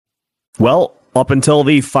Well, up until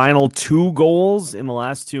the final two goals in the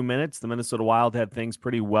last 2 minutes, the Minnesota Wild had things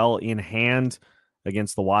pretty well in hand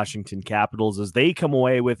against the Washington Capitals as they come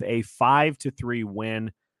away with a 5-3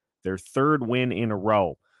 win, their third win in a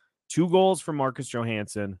row. 2 goals from Marcus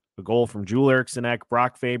Johansson, a goal from Joel Eriksson,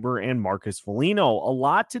 Brock Faber, and Marcus Foligno. A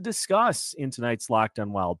lot to discuss in tonight's Locked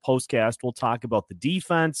On Wild postcast. We'll talk about the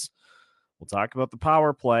defense. We'll talk about the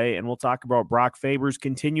power play, and we'll talk about Brock Faber's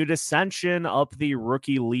continued ascension up the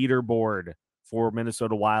rookie leaderboard for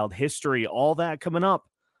Minnesota Wild history. All that coming up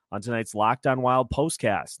on tonight's Locked On Wild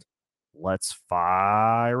postcast. Let's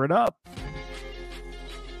fire it up.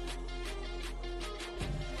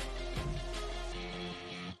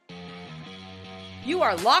 You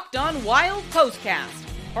are Locked On Wild postcast,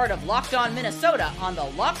 part of Locked On Minnesota on the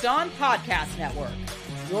Locked On Podcast Network.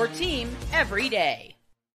 Your team every day.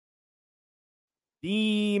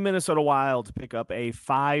 The Minnesota Wild pick up a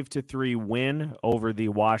 5-3 win over the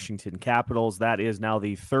Washington Capitals. That is now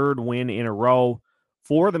the third win in a row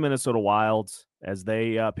for the Minnesota Wild as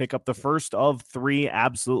they pick up the first of 3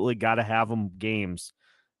 absolutely got to have them games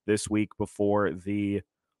this week before the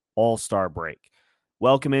All-Star break.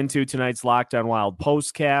 Welcome into tonight's Locked On Wild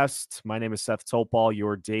postcast. My name is Seth Topal,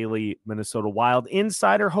 your daily Minnesota Wild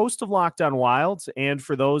insider, host of Locked On Wild. And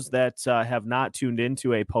for those that have not tuned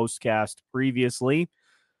into a postcast previously,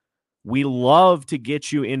 we love to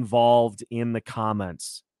get you involved in the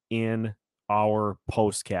comments in our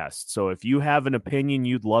postcast. So if you have an opinion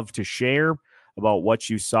you'd love to share about what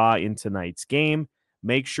you saw in tonight's game,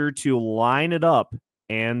 make sure to line it up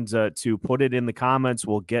and to put it in the comments.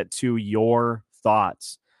 We'll get to your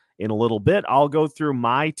thoughts in a little bit. I'll go through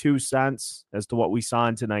my 2 cents as to what we saw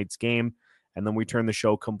in tonight's game, and then we turn the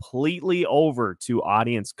show completely over to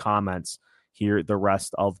audience comments here the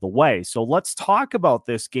rest of the way. So let's talk about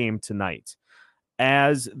this game tonight.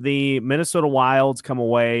 As the Minnesota Wilds come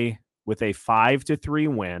away with a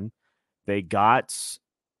 5-3 win, they got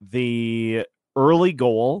the early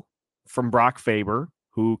goal from Brock Faber,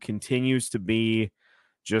 who continues to be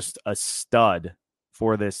just a stud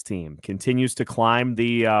for this team. Continues to climb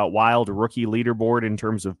the Wild rookie leaderboard in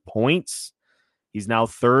terms of points. He's now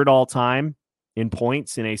third all-time in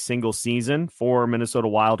points in a single season for Minnesota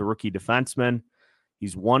Wild rookie defenseman.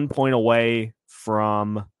 He's 1 point away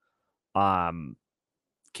from Kalen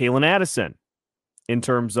Addison in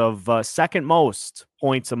terms of second most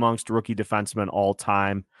points amongst rookie defensemen all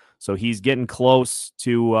time. So he's getting close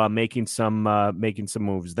to making some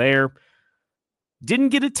moves there. Didn't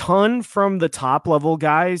get a ton from the top level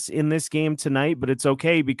guys in this game tonight, but it's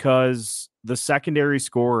okay because the secondary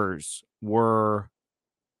scorers were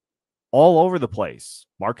all over the place.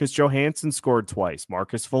 Marcus Johansson scored twice.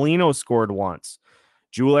 Marcus Foligno scored once.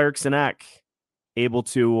 Joel Eriksson able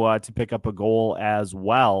to pick up a goal as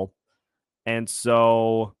well. And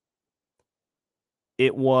so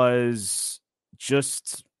it was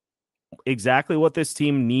just exactly what this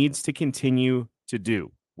team needs to continue to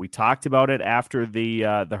do. We talked about it after the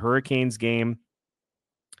Hurricanes game,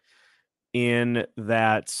 in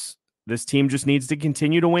that this team just needs to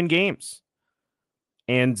continue to win games.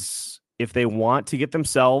 And if they want to get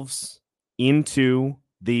themselves into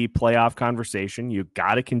the playoff conversation, you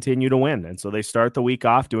got to continue to win. And so they start the week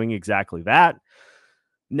off doing exactly that.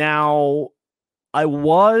 Now, I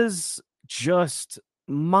was just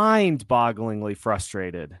mind-bogglingly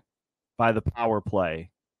frustrated by the power play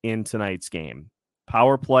in tonight's game.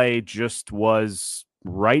 Power play just was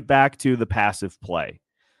right back to the passive play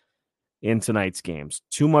in tonight's games.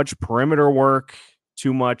 Too much perimeter work,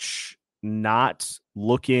 too much not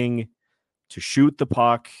looking to shoot the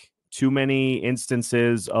puck, too many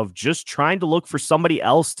instances of just trying to look for somebody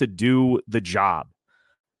else to do the job.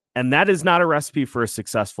 And that is not a recipe for a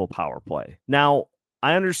successful power play. Now,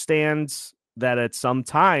 I understand that at some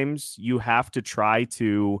times you have to try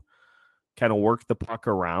to kind of work the puck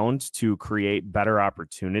around to create better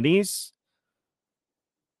opportunities.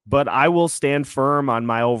 But I will stand firm on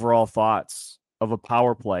my overall thoughts of a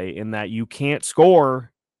power play in that you can't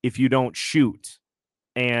score if you don't shoot.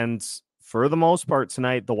 And for the most part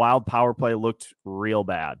tonight, the Wild power play looked real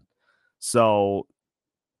bad. So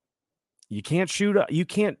you can't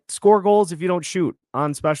score goals if you don't shoot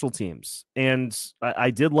on special teams. And I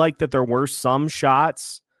did like that there were some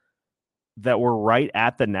shots that were right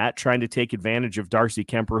at the net trying to take advantage of Darcy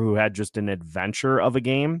Kemper, who had just an adventure of a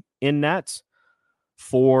game in net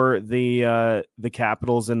for the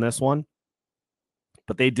Capitals in this one.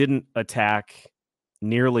 But they didn't attack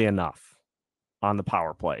nearly enough on the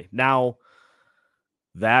power play. Now,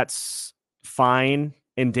 that's fine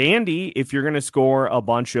and dandy if you're going to score a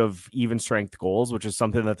bunch of even strength goals, which is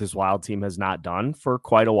something that this Wild team has not done for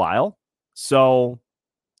quite a while. So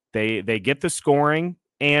They get the scoring,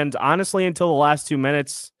 and honestly, until the last 2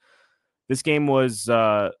 minutes, this game was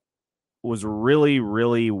really,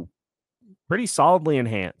 really pretty solidly in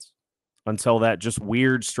hands until that just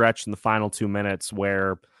weird stretch in the final 2 minutes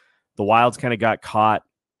where the Wilds kind of got caught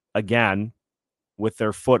again with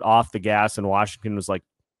their foot off the gas, and Washington was like,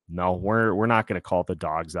 no, we're not going to call the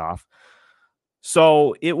dogs off.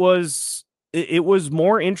 So it was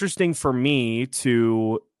more interesting for me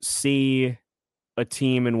to see a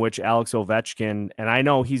team in which Alex Ovechkin, and I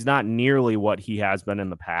know he's not nearly what he has been in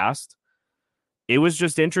the past. It was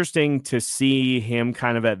just interesting to see him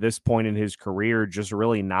kind of at this point in his career just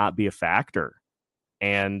really not be a factor.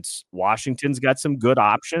 And Washington's got some good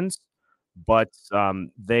options, but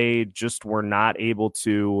they just were not able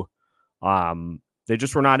to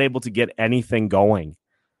get anything going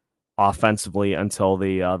offensively until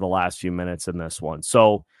the last few minutes in this one.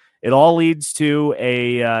 So it all leads to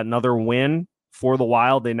another win for the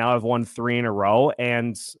Wild. They now have won 3 in a row,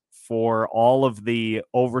 and for all of the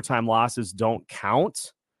overtime losses don't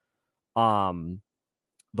count, the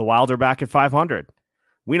Wild are back at 500.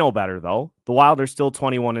 We know better, though. The Wild are still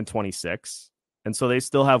 21-26, and so they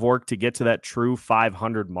still have work to get to that true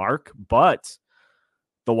 500 mark, but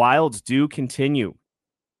the Wilds do continue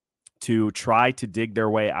to try to dig their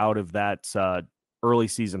way out of that early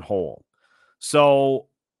season hole. So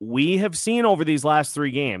we have seen over these last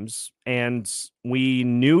 3 games, and we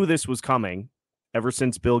knew this was coming ever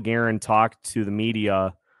since Bill Guerin talked to the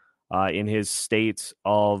media in his State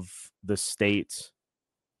of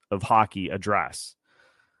Hockey address,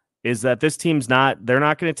 is that this team's they're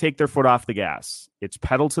not going to take their foot off the gas. It's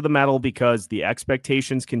pedal to the metal because the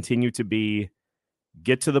expectations continue to be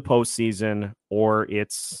get to the postseason or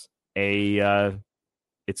it's a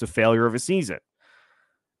failure of a season.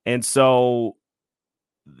 And so,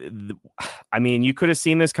 I mean, you could have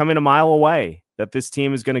seen this coming a mile away, that this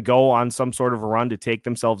team is going to go on some sort of a run to take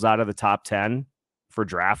themselves out of the top 10 for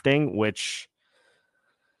drafting, which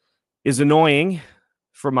is annoying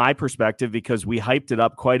from my perspective because we hyped it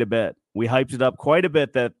up quite a bit.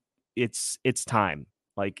 That it's time.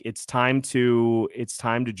 Like it's time to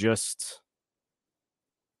just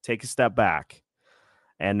take a step back.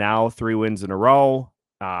 And now 3 wins in a row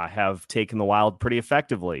have taken the Wild pretty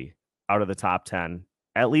effectively out of the top 10,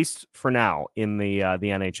 at least for now, in the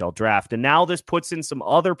NHL draft. And now this puts in some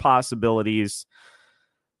other possibilities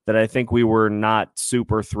that I think we were not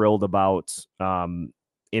super thrilled about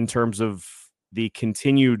in terms of the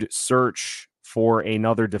continued search for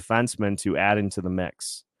another defenseman to add into the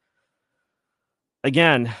mix.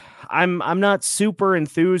 Again, I'm not super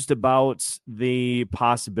enthused about the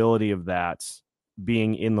possibility of that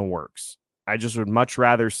being in the works. I just would much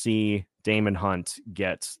rather see Damon Hunt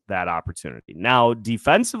get that opportunity. Now,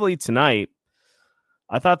 defensively tonight,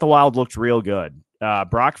 I thought the Wild looked real good.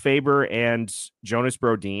 Brock Faber and Jonas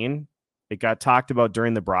Brodin, it got talked about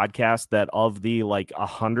during the broadcast that of the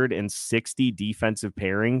 160 defensive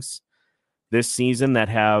pairings this season that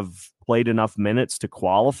have played enough minutes to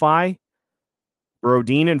qualify,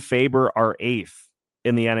 Brodin and Faber are 8th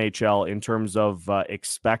in the NHL in terms of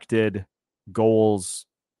expected goals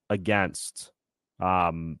against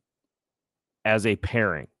as a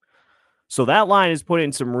pairing. So that line is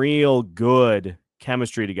putting some real good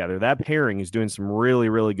chemistry together. That pairing is doing some really,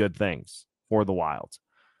 really good things for the Wild.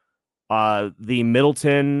 The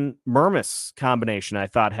Middleton-Mermis combination, I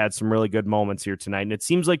thought, had some really good moments here tonight. And it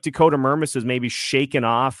seems like Dakota Mermis has maybe shaken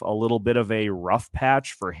off a little bit of a rough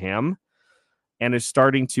patch for him and is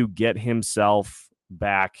starting to get himself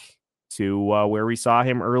back to where we saw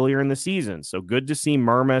him earlier in the season. So good to see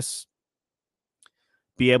Mermis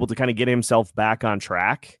be able to kind of get himself back on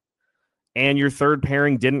track. And your third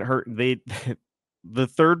pairing didn't hurt. The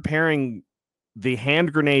third pairing, the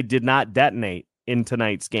hand grenade did not detonate in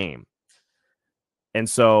tonight's game. And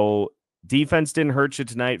so defense didn't hurt you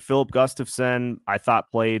tonight. Philip Gustafsson, I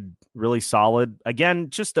thought, played really solid. Again,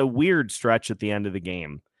 just a weird stretch at the end of the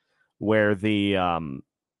game where the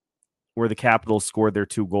Capitals scored their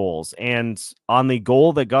 2 goals. And on the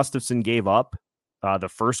goal that Gustafsson gave up, the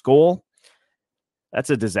first goal, that's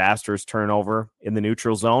a disastrous turnover in the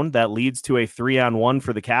neutral zone that leads to a 3-on-1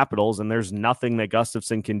 for the Capitals, and there's nothing that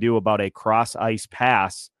Gustafsson can do about a cross-ice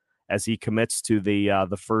pass as he commits to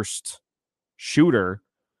the first shooter,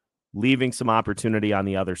 leaving some opportunity on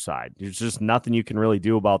the other side. There's just nothing you can really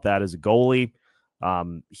do about that as a goalie.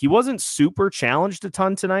 He wasn't super challenged a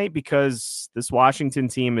ton tonight because this Washington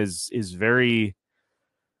team is very,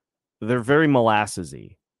 they're very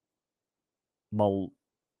molassesy.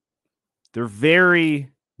 They're very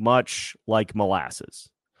much like molasses.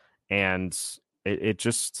 And it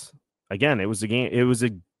just, again, it was a game. It was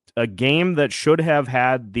a a game that should have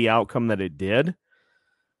had the outcome that it did.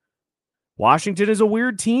 Washington is a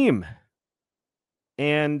weird team,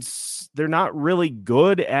 and they're not really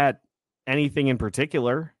good at anything in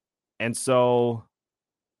particular. And so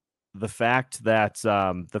the fact that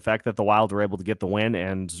the Wild were able to get the win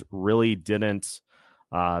and really didn't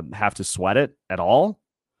have to sweat it at all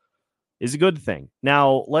is a good thing.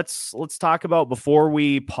 Now let's talk about, before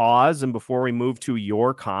we pause and before we move to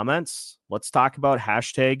your comments, let's talk about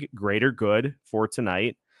hashtag greater good for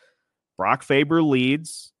tonight. Brock Faber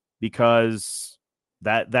leads because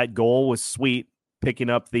that goal was sweet,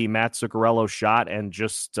 picking up the Matt Zuccarello shot and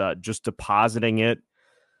just depositing it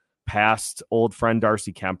past old friend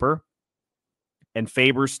Darcy Kemper. And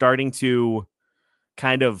Faber starting to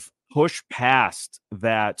kind of push past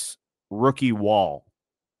that rookie wall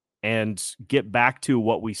and get back to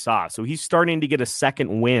what we saw. So he's starting to get a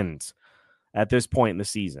second wind at this point in the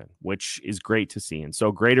season, which is great to see. And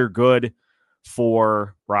so greater good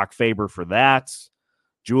for Brock Faber for that.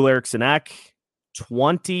 Joel Eriksson Ek,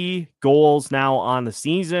 20 goals now on the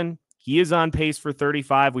season. He is on pace for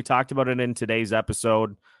 35. We talked about it in today's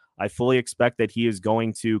episode. I fully expect that he is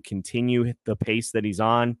going to continue the pace that he's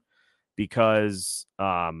on, because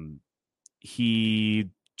he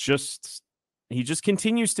just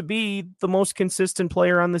continues to be the most consistent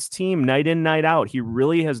player on this team night in, night out. He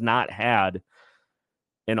really has not had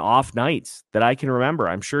an off night that I can remember.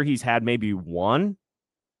 I'm sure he's had maybe one,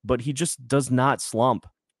 but he just does not slump.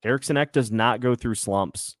 Eriksson Ek does not go through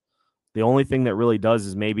slumps. The only thing that really does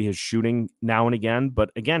is maybe his shooting now and again.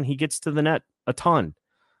 But again, he gets to the net a ton,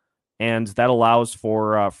 and that allows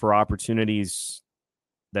for opportunities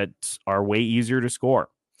that are way easier to score.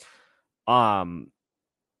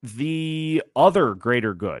 The other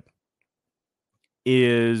greater good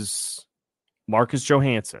is Marcus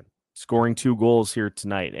Johansson scoring 2 goals here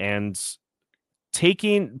tonight, and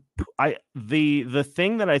taking the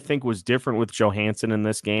thing that I think was different with Johansson in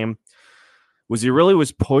this game was he really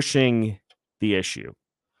was pushing the issue.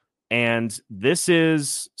 And this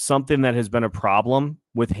is something that has been a problem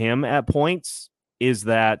with him at points, is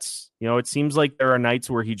that, it seems like there are nights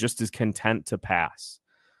where he just is content to pass.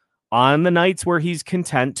 On the nights where he's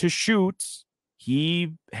content to shoot,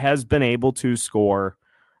 he has been able to score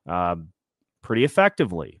pretty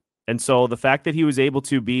effectively. And so the fact that he was able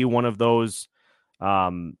to be one of those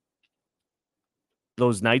nights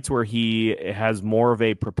where he has more of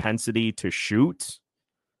a propensity to shoot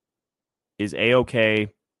is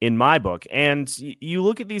A-okay in my book. And you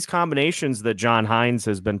look at these combinations that John Hines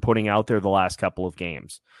has been putting out there the last couple of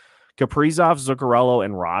games. Kaprizov, Zuccarello,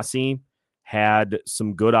 and Rossi had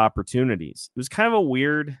some good opportunities. It was kind of a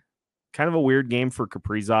weird game for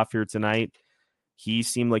Kaprizov here tonight. He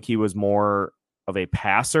seemed like he was more of a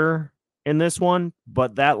passer in this one,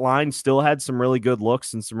 but that line still had some really good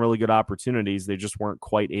looks and some really good opportunities. They just weren't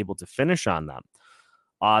quite able to finish on them.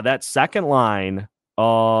 That second line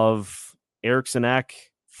of Eriksson Ek,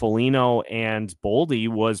 Foligno, and Boldy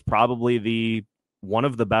was probably one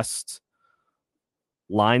of the best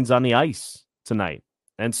lines on the ice tonight.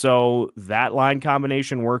 And so that line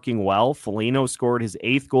combination working well. Foligno scored his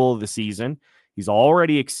 8th goal of the season. He's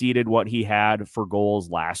already exceeded what he had for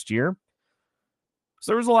goals last year.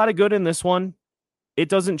 So there was a lot of good in this one. It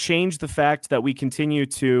doesn't change the fact that we continue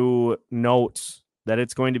to note that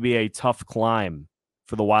it's going to be a tough climb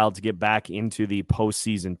for the Wild to get back into the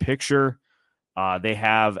postseason picture. They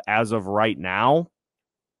have, as of right now,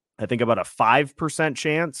 I think about a 5%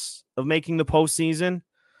 chance of making the postseason.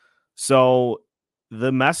 So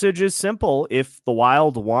the message is simple if the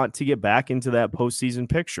Wild want to get back into that postseason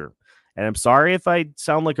picture. And I'm sorry if I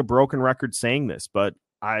sound like a broken record saying this, but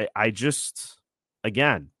I just,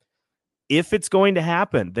 again, if it's going to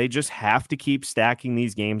happen, they just have to keep stacking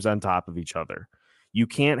these games on top of each other. You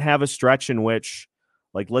can't have a stretch in which,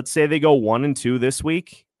 like, let's say they go 1-2 this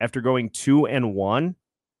week after going 2-1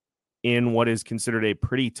 in what is considered a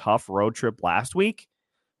pretty tough road trip last week.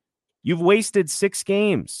 You've wasted 6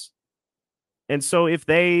 games. And so if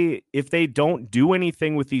they don't do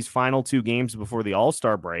anything with these final 2 games before the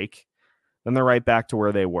All-Star break, then they're right back to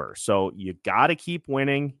where they were. So you got to keep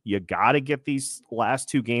winning. You got to get these last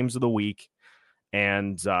 2 games of the week.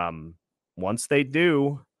 And once they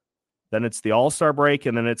do, then it's the All-Star break,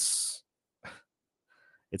 and then it's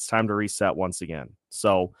time to reset once again.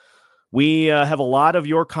 So we have a lot of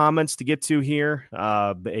your comments to get to here.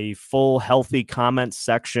 A full, healthy comment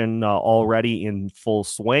section already in full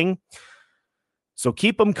swing. So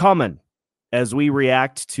keep them coming as we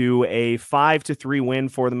react to a 5-3 win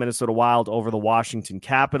for the Minnesota Wild over the Washington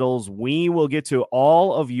Capitals. We will get to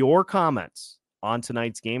all of your comments on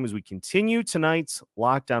tonight's game as we continue tonight's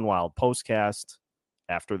Locked On Wild postcast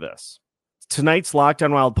after this. Tonight's Locked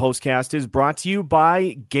On Wild postcast is brought to you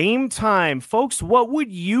by Game Time. Folks, what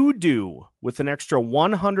would you do with an extra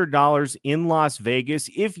 $100 in Las Vegas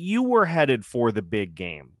if you were headed for the big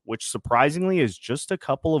game, which surprisingly is just a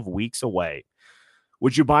couple of weeks away?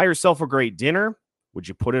 Would you buy yourself a great dinner? Would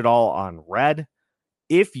you put it all on red?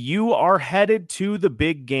 If you are headed to the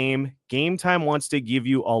big game, Game Time wants to give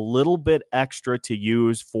you a little bit extra to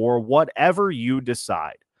use for whatever you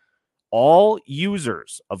decide. All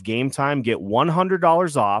users of Game Time get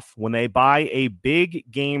 $100 off when they buy a big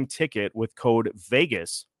game ticket with code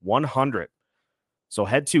VEGAS100. So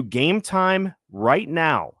head to Game Time right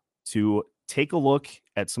now to take a look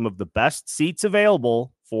at some of the best seats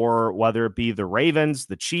available for whether it be the Ravens,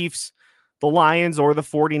 the Chiefs, the Lions, or the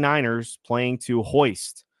 49ers playing to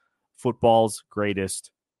hoist football's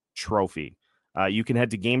greatest trophy. You can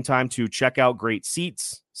head to Game Time to check out great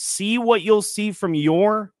seats, see what you'll see from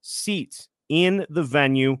your seat in the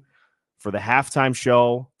venue for the halftime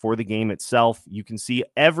show, for the game itself. You can see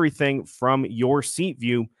everything from your seat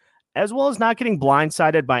view, as well as not getting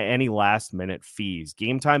blindsided by any last-minute fees.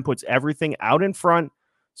 Game Time puts everything out in front,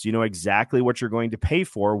 so you know exactly what you're going to pay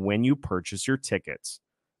for when you purchase your tickets.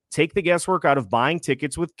 Take the guesswork out of buying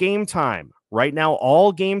tickets with Game Time. Right now,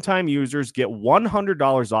 all Game Time users get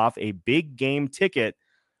 $100 off a big game ticket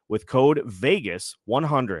with code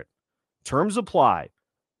VEGAS100. Terms apply.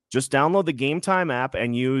 Just download the Game Time app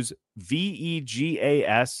and use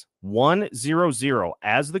VEGAS100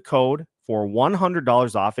 as the code for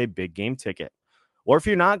 $100 off a big game ticket. Or if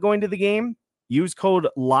you're not going to the game, use code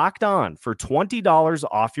LOCKEDON for $20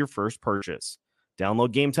 off your first purchase.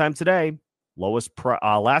 Download Game Time today.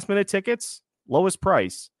 Last minute tickets, lowest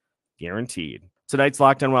price guaranteed. Tonight's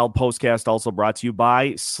Locked On Wild postcast also brought to you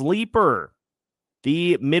by Sleeper.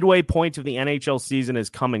 The midway point of the NHL season is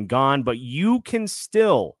come and gone, but you can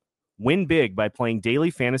still win big by playing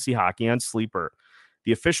daily fantasy hockey on Sleeper,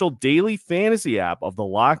 the official daily fantasy app of the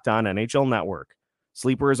Locked On NHL Network.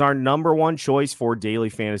 Sleeper is our number one choice for daily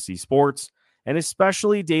fantasy sports, and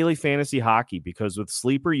especially daily fantasy hockey, because with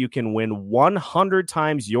Sleeper, you can win 100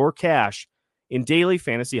 times your cash in daily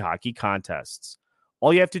fantasy hockey contests.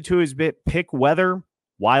 All you have to do is pick whether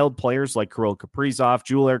Wild players like Kirill Kaprizov,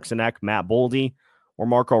 Joel Eriksson Ek, Matt Boldy, or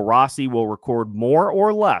Marco Rossi will record more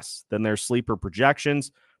or less than their Sleeper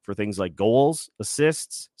projections for things like goals,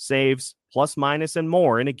 assists, saves, plus minus, and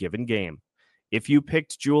more in a given game. If you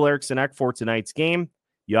picked Joel Eriksson Ek for tonight's game,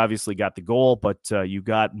 you obviously got the goal, but you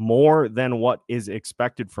got more than what is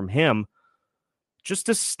expected from him. Just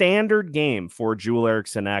a standard game for Joel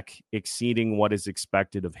Eriksson Ek, exceeding what is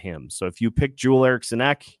expected of him. So if you picked Joel Eriksson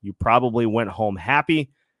Ek, you probably went home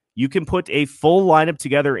happy. You can put a full lineup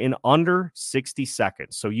together in under 60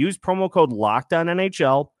 seconds. So use promo code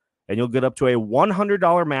LOCKEDONNHL, and you'll get up to a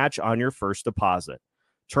 $100 match on your first deposit.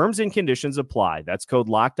 Terms and conditions apply. That's code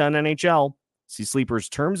LOCKEDONNHL. See Sleeper's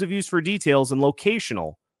terms of use for details and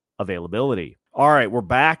locational availability. All right, we're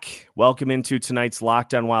back. Welcome into tonight's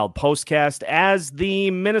Locked On Wild postcast as the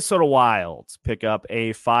Minnesota Wild pick up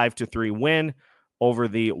a 5-3 win over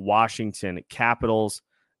the Washington Capitals.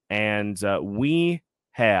 And we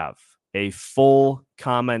have a full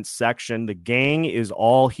comment section. The gang is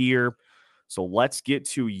all here. So let's get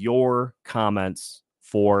to your comments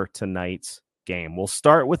for tonight's game. We'll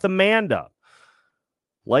start with Amanda.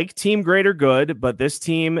 Like Team Greater Good, but this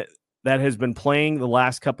team that has been playing the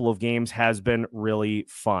last couple of games has been really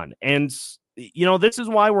fun. And, you know, this is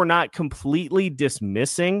why we're not completely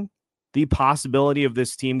dismissing the possibility of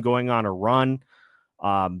this team going on a run.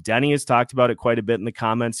 Denny has talked about it quite a bit in the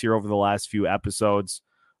comments here over the last few episodes.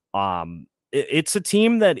 It's a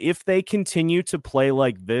team that, if they continue to play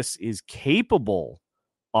like this, is capable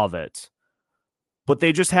of it. But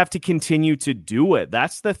they just have to continue to do it.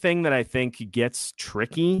 That's the thing that I think gets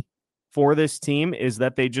tricky for this team, is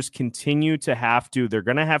that they just continue to have to. They're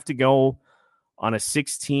going to have to go on a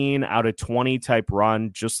 16 out of 20 type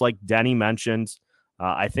run, just like Denny mentioned.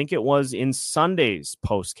 I think it was in Sunday's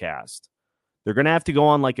postcast. They're going to have to go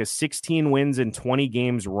on like a 16 wins in 20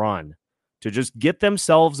 games run to just get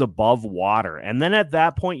themselves above water. And then at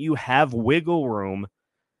that point, you have wiggle room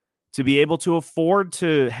to be able to afford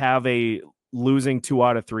to have a losing 2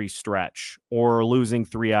 out of 3 stretch or losing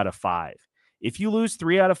 3 out of 5. If you lose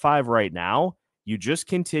 3 out of 5 right now, you just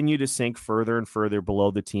continue to sink further and further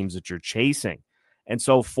below the teams that you're chasing. And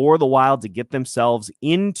so for the Wild to get themselves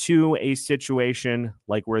into a situation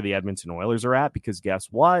like where the Edmonton Oilers are at, because guess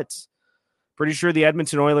what? Pretty sure the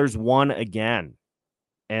Edmonton Oilers won again.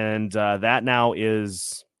 And that now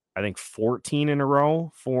is, I think, 14 in a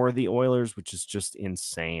row for the Oilers, which is just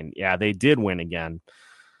insane. Yeah, they did win again.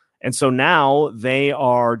 And so now they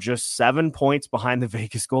are just 7 points behind the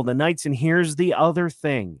Vegas Golden Knights. And here's the other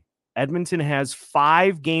thing. Edmonton has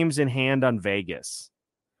 5 games in hand on Vegas.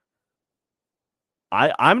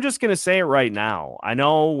 I'm just going to say it right now. I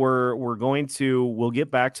know we'll get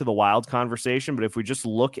back to the Wild conversation, but if we just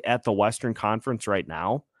look at the Western Conference right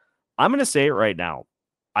now, I'm going to say it right now.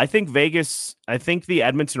 I think the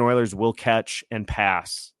Edmonton Oilers will catch and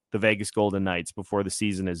pass the Vegas Golden Knights before the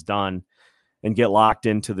season is done and get locked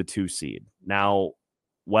into the 2 seed. Now,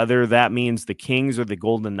 whether that means the Kings or the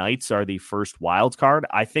Golden Knights are the first wild card,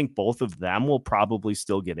 I think both of them will probably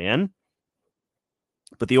still get in.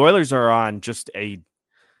 But the Oilers are on just a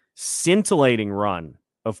scintillating run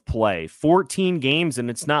of play, 14 games, and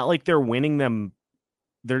it's not like they're winning them.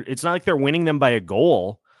 It's not like they're winning them by a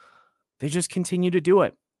goal. They just continue to do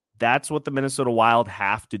it. That's what the Minnesota Wild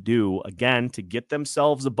have to do, again, to get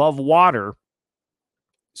themselves above water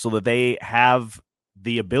so that they have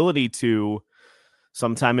the ability to,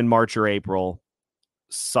 sometime in March or April,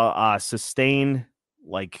 sustain,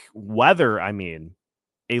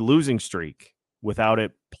 a losing streak without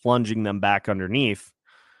it plunging them back underneath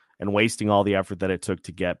and wasting all the effort that it took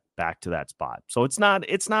to get back to that spot. So it's not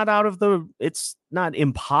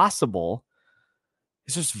impossible.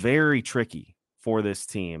 It's just very tricky for this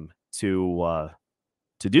team to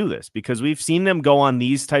do this, because we've seen them go on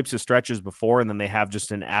these types of stretches before, and then they have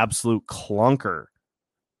just an absolute clunker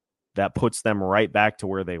that puts them right back to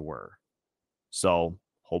where they were. So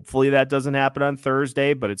hopefully that doesn't happen on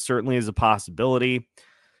Thursday, but it certainly is a possibility.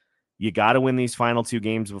 You got to win these final 2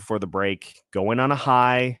 games before the break, go in on a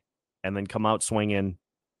high, and then come out swinging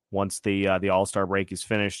once the All-Star break is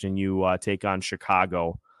finished and you take on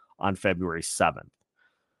Chicago on February 7th.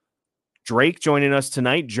 Drake joining us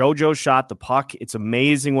tonight. JoJo shot the puck. It's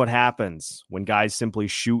amazing what happens when guys simply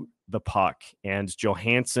shoot the puck. And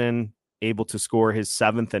Johansson able to score his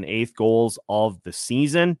 7th and 8th goals of the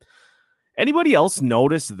season. Anybody else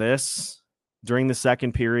notice this during the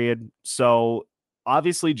second period? So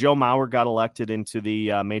obviously Joe Mauer got elected into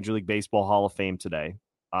the Major League Baseball Hall of Fame today.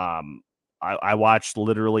 I watched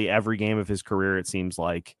literally every game of his career, it seems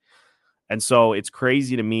like. And so it's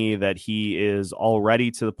crazy to me that he is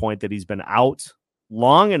already to the point that he's been out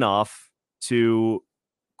long enough to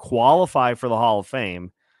qualify for the Hall of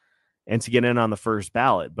Fame and to get in on the first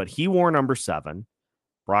ballot. But he wore number 7.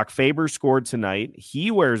 Brock Faber scored tonight.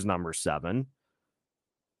 He wears number 7.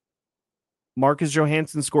 Marcus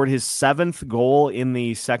Johansson scored his 7th goal in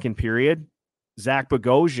the second period. Zach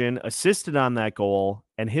Bogosian assisted on that goal,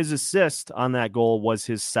 and his assist on that goal was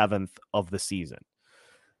his 7th of the season.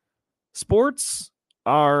 Sports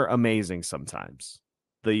are amazing sometimes,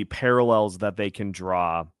 the parallels that they can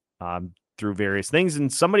draw through various things.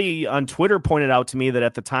 And somebody on Twitter pointed out to me that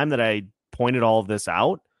at the time that I pointed all of this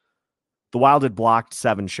out, the Wild had blocked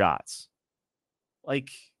 7 shots.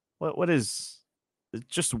 What is... It's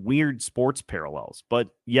just weird sports parallels. But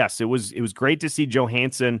yes, it was great to see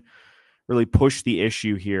Johansson really push the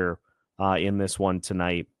issue here in this one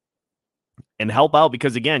tonight and help out,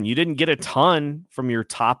 because again, you didn't get a ton from your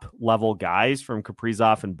top level guys, from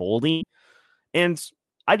Kaprizov and Boldy. And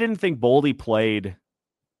I didn't think Boldy played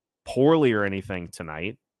poorly or anything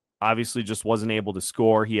tonight. Obviously just wasn't able to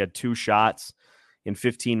score. He had 2 shots in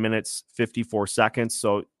 15 minutes, 54 seconds.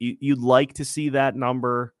 So you'd like to see that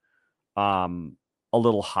number a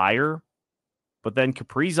little higher, but then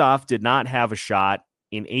Kaprizov did not have a shot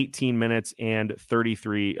in 18 minutes and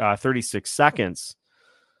 36 seconds.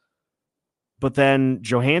 But then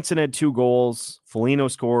Johansson had 2 goals, Foligno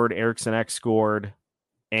scored, Eriksson Ek scored,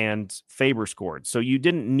 and Faber scored. So you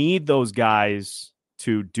didn't need those guys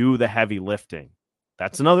to do the heavy lifting.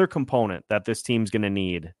 That's another component that this team's going to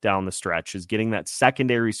need down the stretch, is getting that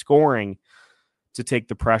secondary scoring to take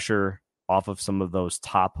the pressure off of some of those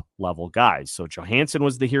top level guys. So Johansson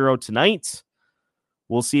was the hero tonight.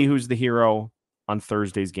 We'll see who's the hero on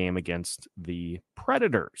Thursday's game against the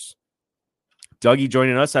Predators. Dougie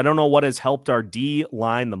joining us. I don't know what has helped our D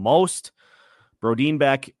line the most, Brodin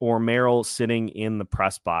Beck or Merrill sitting in the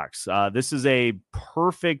press box. This is a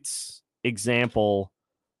perfect example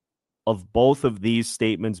of both of these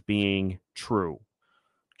statements being true.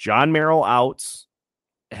 John Merrill out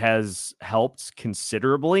has helped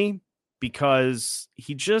considerably, because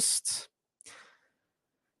he just,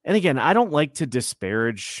 and again, I don't like to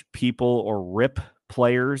disparage people or rip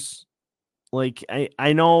players. Like,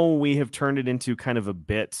 I know we have turned it into kind of a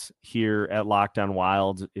bit here at Locked On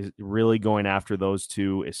Wild, is really going after those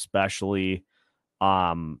two especially.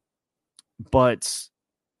 But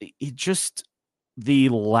it just, the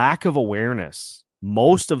lack of awareness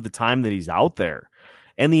most of the time that he's out there.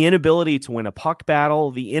 And the inability to win a puck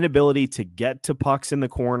battle, the inability to get to pucks in the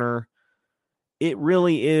corner, it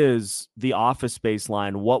really is the Office Space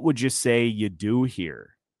line. What would you say you do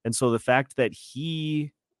here? And so the fact that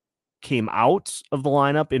he came out of the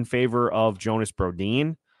lineup in favor of Jonas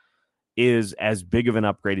Brodin is as big of an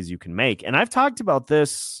upgrade as you can make. And I've talked about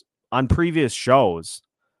this on previous shows.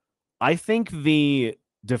 I think the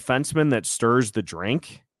defenseman that stirs the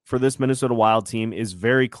drink for this Minnesota Wild team is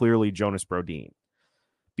very clearly Jonas Brodin,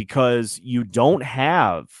 because you don't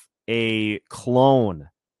have a clone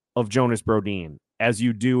of Jonas Brodin as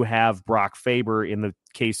you do have Brock Faber in the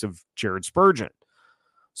case of Jared Spurgeon.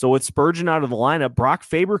 So with Spurgeon out of the lineup, Brock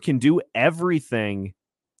Faber can do everything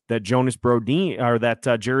that Jonas Brodin or that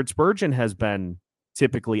Jared Spurgeon has been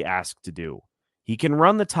typically asked to do. He can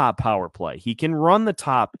run the top power play. He can run the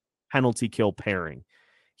top penalty kill pairing.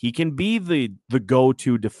 He can be the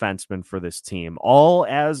go-to defenseman for this team, all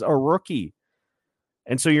as a rookie.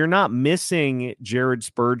 And so you're not missing Jared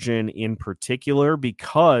Spurgeon in particular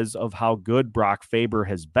because of how good Brock Faber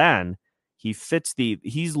has been.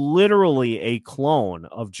 He's literally a clone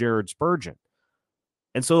of Jared Spurgeon.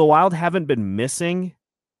 And so the Wild haven't been missing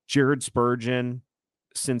Jared Spurgeon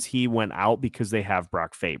since he went out because they have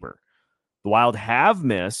Brock Faber. The Wild have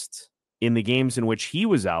missed in the games in which he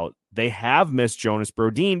was out. They have missed Jonas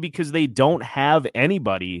Brodin because they don't have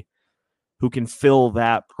anybody who can fill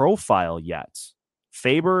that profile yet.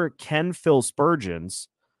 Faber can fill Spurgeon's,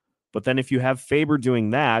 but then if you have Faber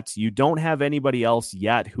doing that, you don't have anybody else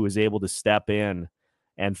yet who is able to step in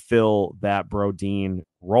and fill that Brodin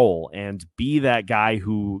role and be that guy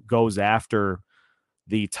who goes after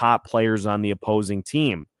the top players on the opposing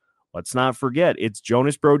team. Let's not forget, it's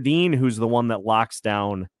Jonas Brodin who's the one that locks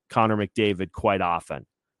down Connor McDavid quite often.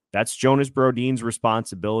 That's Jonas Brodin's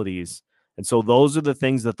responsibilities. And so those are the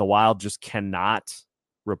things that the Wild just cannot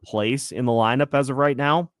replace in the lineup as of right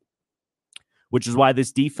now, which is why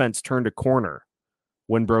this defense turned a corner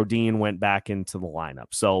when Brodin went back into the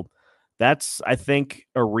lineup. So that's, I think,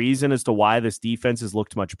 a reason as to why this defense has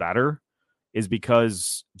looked much better is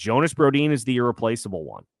because Jonas Brodin is the irreplaceable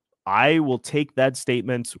one. I will take that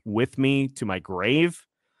statement with me to my grave.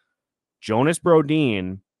 Jonas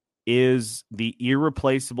Brodin is the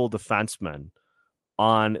irreplaceable defenseman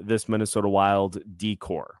on this Minnesota Wild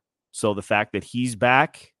decor. So the fact that he's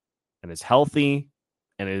back and is healthy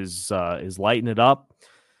and is lighting it up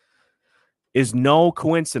is no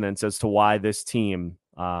coincidence as to why this team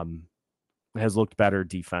has looked better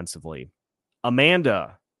defensively.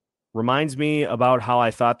 Amanda reminds me about how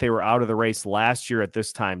I thought they were out of the race last year at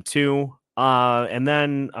this time too. And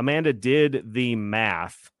then Amanda did the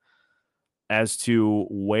math as to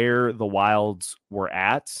where the Wilds were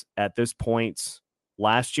at this point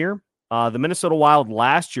last year. The Minnesota Wild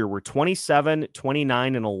last year were 27,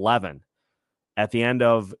 29, and 11 at the end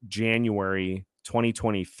of January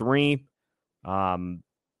 2023.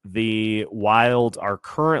 The Wild are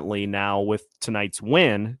currently now, with tonight's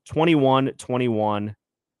win, 21, 21,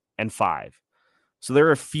 and 5. So there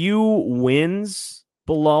are a few wins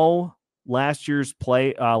below last year's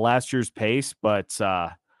pace, but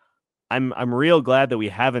I'm real glad that we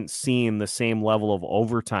haven't seen the same level of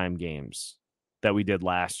overtime games that we did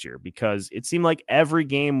last year, because it seemed like every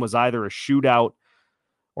game was either a shootout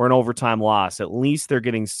or an overtime loss. At least they're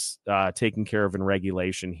getting taken care of in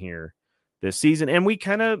regulation here this season. And we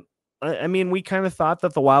kind of thought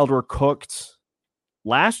that the Wild were cooked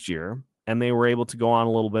last year, and they were able to go on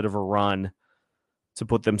a little bit of a run to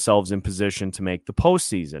put themselves in position to make the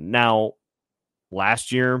postseason. Now,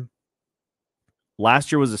 last year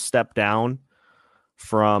was a step down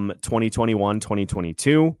from 2021,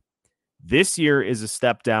 2022. This year is a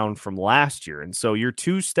step down from last year. And so you're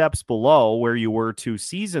 2 steps below where you were 2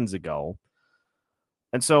 seasons ago.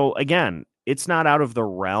 And so, again, it's not out of the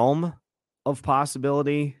realm of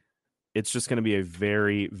possibility. It's just going to be a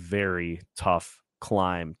very, very tough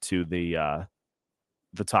climb to the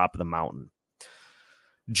top of the mountain.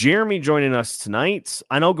 Jeremy joining us tonight.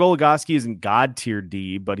 I know Goligoski isn't God tier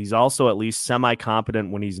D, but he's also at least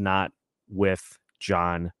semi-competent when he's not with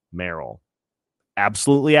John Merrill.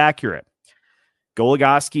 Absolutely accurate.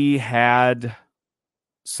 Goligoski had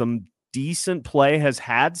some decent play, has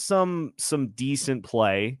had some decent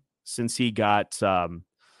play since he got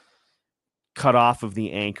cut off of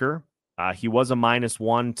the anchor. He was a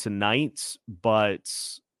 -1 tonight, but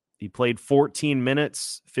he played 14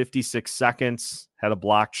 minutes, 56 seconds, had a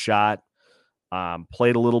blocked shot,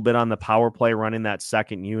 played a little bit on the power play running that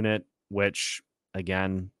second unit, which,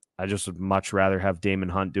 again, I just would much rather have Damon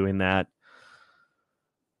Hunt doing that.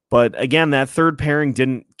 But again, that third pairing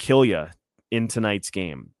didn't kill you in tonight's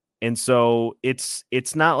game. And so it's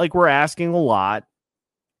not like we're asking a lot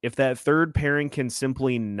if that third pairing can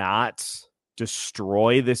simply not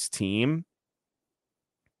destroy this team,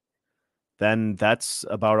 then that's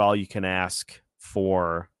about all you can ask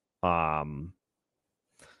for that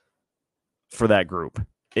group.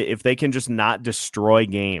 If they can just not destroy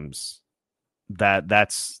games,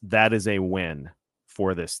 that is a win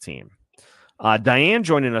for this team. Diane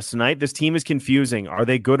joining us tonight. This team is confusing. Are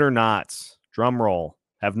they good or not? Drum roll.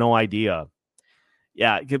 Have no idea.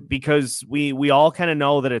 Yeah, because we all kind of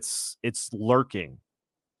know that it's lurking.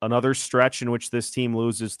 Another stretch in which this team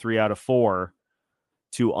loses 3 out of 4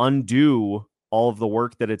 to undo all of the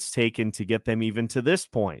work that it's taken to get them even to this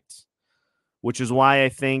point, which is why I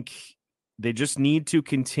think they just need to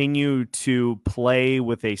continue to play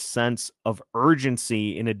with a sense of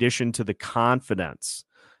urgency in addition to the confidence.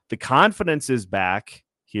 The confidence is back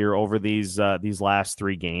here over these last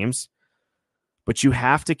 3 games, but you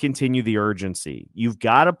have to continue the urgency. You've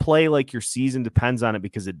got to play like your season depends on it,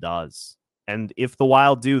 because it does. And if the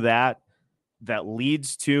Wild do that, that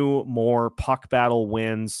leads to more puck battle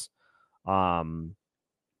wins.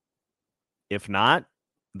 If not,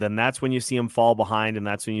 then that's when you see them fall behind, and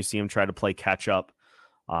that's when you see them try to play catch up.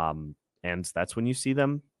 And that's when you see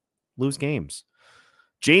them lose games.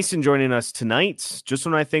 Jason joining us tonight. Just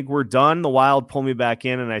when I think we're done, the Wild pull me back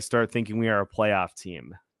in, and I start thinking we are a playoff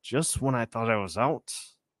team. Just when I thought I was out,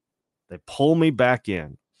 they pull me back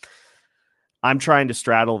in. I'm trying to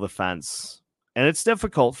straddle the fence, and it's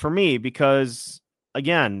difficult for me because,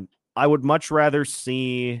 again, I would much rather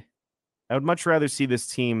see this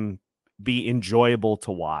team be enjoyable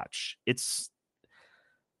to watch. It's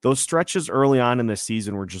those stretches early on in the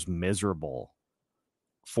season were just miserable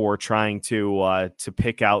for trying to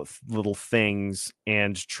pick out little things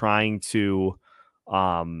and trying to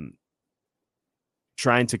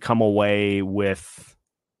come away with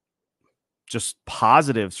just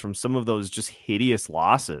positives from some of those just hideous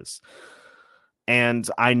losses. And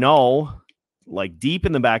I know, like deep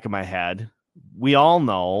in the back of my head, we all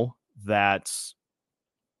know that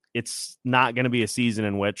it's not going to be a season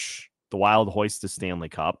in which the Wild hoist the Stanley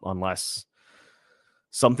Cup unless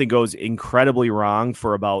something goes incredibly wrong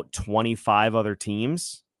for about 25 other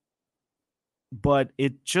teams. But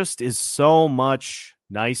it just is so much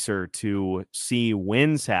nicer to see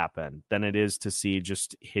wins happen than it is to see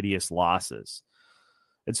just hideous losses.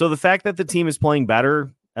 And so the fact that the team is playing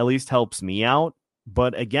better at least helps me out.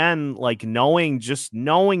 But again, like knowing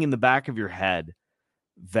in the back of your head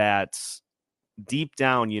that deep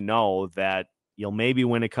down, you know that you'll maybe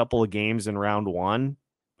win a couple of games in round 1,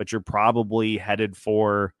 but you're probably headed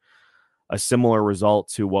for a similar result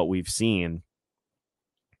to what we've seen.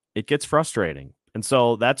 It gets frustrating. And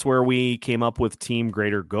so that's where we came up with Team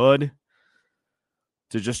Greater Good,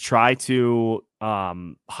 to just try to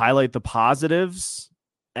highlight the positives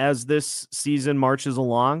as this season marches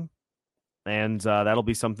along. And that'll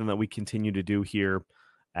be something that we continue to do here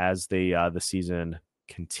as the season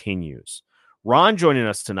continues. Ron joining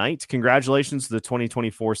us tonight. Congratulations to the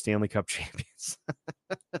 2024 Stanley Cup champions.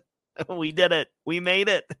 We did it. We made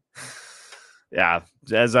it. Yeah,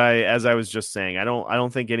 as I was just saying, I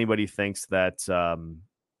don't think anybody thinks that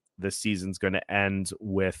this season's going to end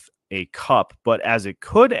with a cup, but as it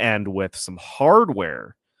could end with some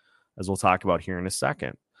hardware, as we'll talk about here in a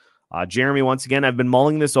second. Jeremy, once again, I've been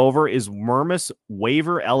mulling this over. Is Mermis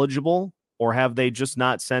waiver eligible, or have they just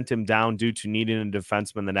not sent him down due to needing a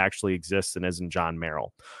defenseman that actually exists and isn't John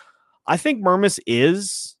Merrill? I think Mermis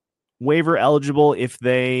is waiver eligible if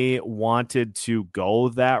they wanted to go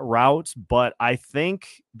that route, but I think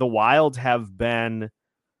the Wild have been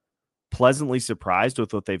pleasantly surprised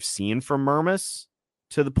with what they've seen from Mermis,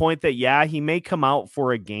 to the point that, yeah, he may come out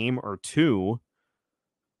for a game or two,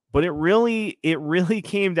 but it really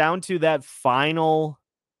came down to that final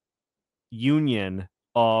union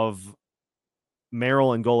of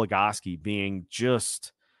Merrill and Goligoski being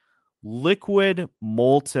just liquid,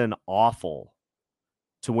 molten awful,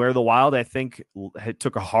 to where the Wild, I think,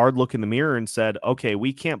 took a hard look in the mirror and said, okay,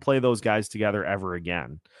 we can't play those guys together ever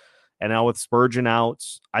again. And now with Spurgeon out,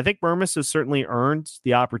 I think Mermis has certainly earned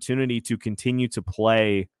the opportunity to continue to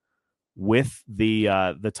play with the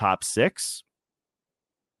top 6.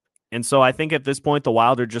 And so I think at this point, the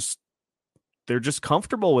Wild they're just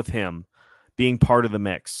comfortable with him being part of the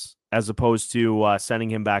mix, as opposed to sending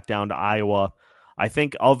him back down to Iowa. I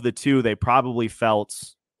think of the two, they probably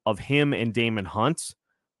felt, of him and Damon Hunt,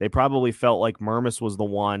 they probably felt like Mermis was the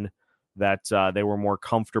one that they were more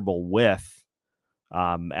comfortable with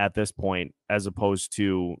at this point, as opposed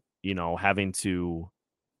to, having to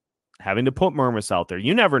put Mermis out there.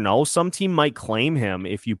 You never know. Some team might claim him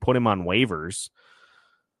if you put him on waivers.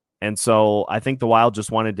 And so I think the Wild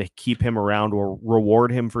just wanted to keep him around or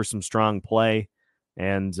reward him for some strong play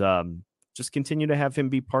and just continue to have him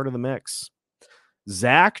be part of the mix.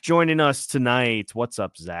 Zach joining us tonight. What's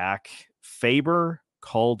up, Zach? Faber,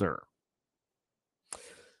 Calder.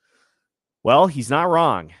 Well, he's not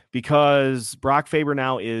wrong because Brock Faber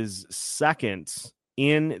now is second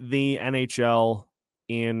in the NHL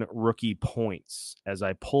in rookie points. As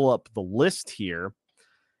I pull up the list here,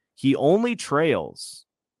 he only trails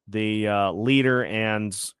the leader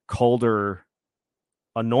and Calder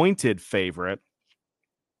anointed favorite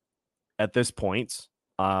at this point,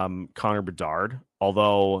 Connor Bedard,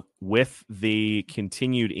 although with the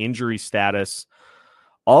continued injury status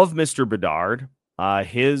of Mr. Bedard,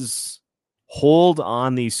 his hold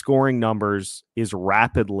on the scoring numbers is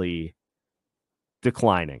rapidly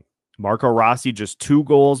declining. Marco Rossi just 2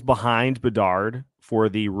 goals behind Bedard for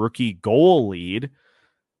the rookie goal lead,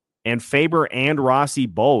 and Faber and Rossi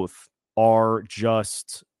both are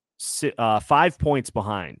just 5 points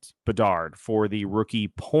behind Bedard for the rookie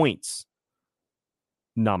points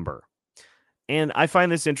number. And I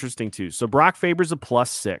find this interesting too. So Brock Faber's a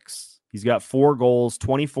 +6. He's got 4 goals,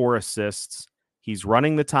 24 assists. He's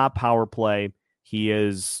running the top power play. He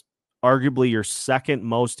is arguably your second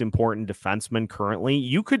most important defenseman currently.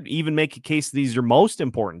 You could even make a case that he's your most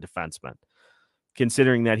important defenseman,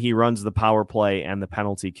 considering that he runs the power play and the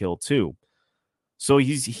penalty kill too. So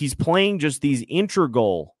he's playing just these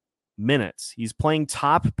integral minutes. He's playing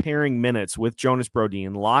top pairing minutes with Jonas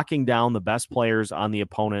Brodin, locking down the best players on the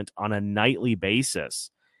opponent on a nightly basis.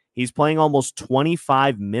 He's playing almost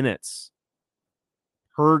 25 minutes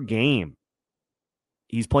per game.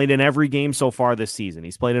 He's played in every game so far this season.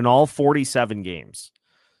 He's played in all 47 games.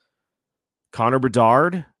 Connor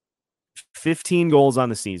Bedard, 15 goals on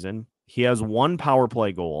the season. He has 1 power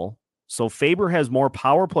play goal. So Faber has more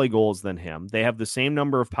power play goals than him. They have the same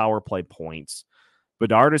number of power play points.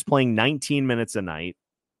 Bedard is playing 19 minutes a night.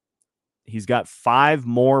 He's got 5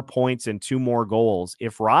 more points and 2 more goals.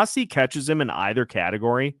 If Rossi catches him in either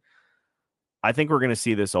category, I think we're going to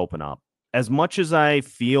see this open up. As much as I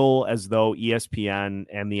feel as though ESPN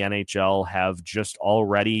and the NHL have just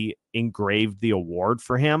already engraved the award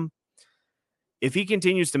for him, if he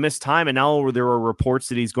continues to miss time, and now there are reports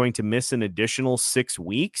that he's going to miss an additional 6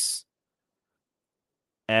 weeks,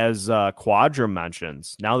 as Quadra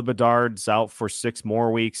mentions, now that Bedard's out for 6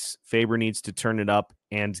 more weeks, Faber needs to turn it up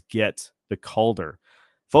and get the Calder.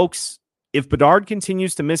 Folks, if Bedard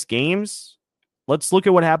continues to miss games, let's look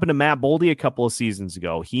at what happened to Matt Boldy a couple of seasons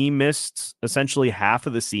ago. He missed essentially half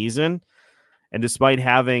of the season, and despite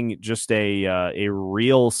having just a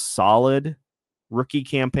real solid rookie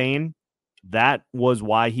campaign, that was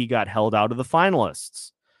why he got held out of the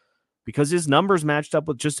finalists, because his numbers matched up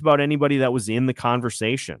with just about anybody that was in the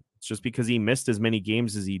conversation. It's just because he missed as many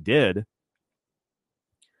games as he did.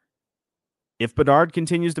 If Bedard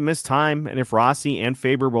continues to miss time, and if Rossi and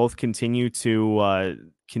Faber both continue to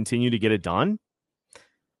get it done,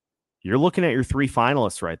 you're looking at your 3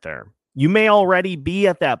 finalists right there. You may already be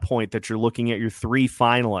at that point that you're looking at your 3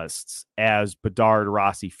 finalists as Bedard,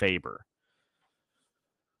 Rossi, Faber.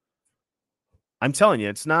 I'm telling you,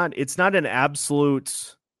 it's not an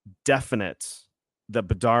absolute definite that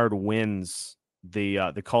Bedard wins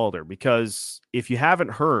the Calder, because if you haven't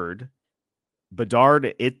heard,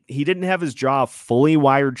 Bedard, he didn't have his jaw fully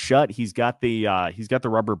wired shut. He's got the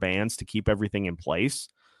rubber bands to keep everything in place,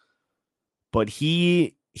 but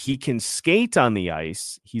he can skate on the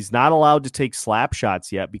ice. He's not allowed to take slap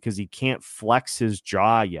shots yet because he can't flex his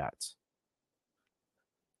jaw yet.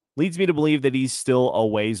 Leads me to believe that he's still a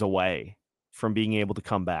ways away from being able to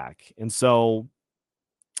come back. And so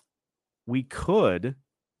we could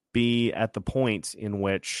be at the point in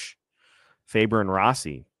which Faber and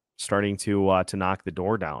Rossi starting to knock the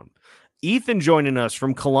door down. Ethan joining us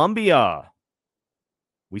from Columbia.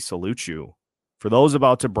 We salute you. For those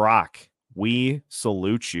about to Brock, we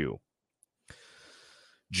salute you.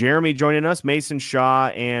 Jeremy joining us, Mason Shaw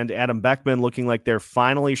and Adam Beckman looking like they're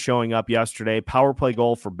finally showing up yesterday. Power play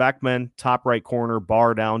goal for Beckman, top right corner,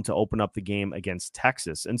 bar down to open up the game against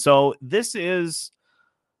Texas. And so this is,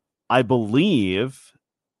 I believe,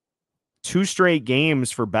 2 straight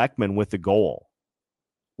games for Beckman with the goal,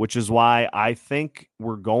 which is why I think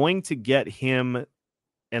we're going to get him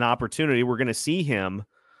an opportunity. We're going to see him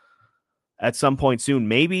at some point soon,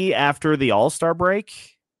 maybe after the All-Star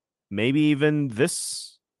break, maybe even this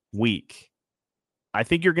week. I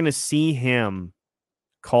think you're going to see him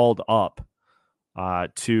called up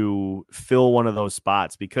to fill one of those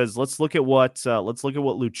spots, because let's look at what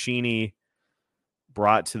Lucchini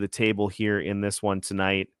brought to the table here in this one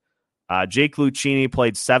tonight. Jake Lucchini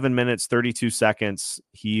played 7 minutes, 32 seconds.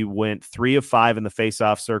 He went 3 of 5 in the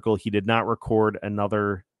faceoff circle. He did not record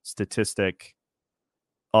another statistic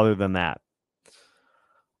other than that.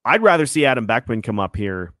 I'd rather see Adam Beckman come up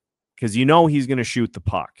here because he's going to shoot the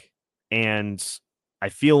puck. And I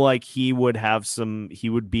feel like he would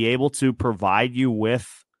be able to provide you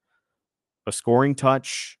with a scoring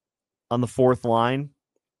touch on the fourth line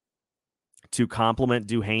to complement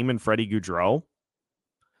Duhaime and Freddie Gaudreau.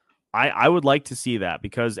 I would like to see that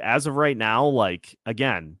because as of right now, like,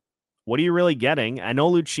 again, what are you really getting? I know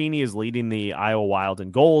Lucchini is leading the Iowa Wild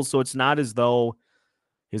in goals, so it's not as though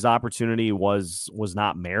his opportunity was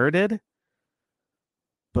not merited.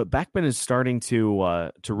 But Beckman is starting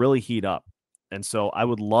to really heat up. And so I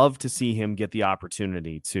would love to see him get the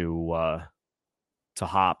opportunity to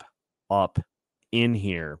hop up in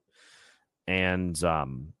here and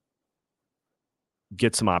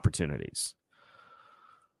get some opportunities.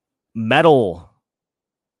 Metal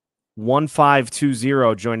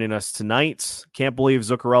 1520 joining us tonight. Can't believe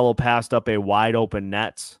Zuccarello passed up a wide open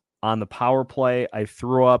net on the power play. I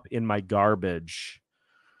threw up in my garbage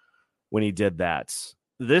when he did that.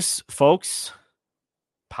 This, folks,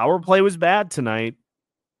 power play was bad tonight.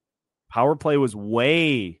 Power play was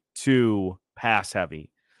way too pass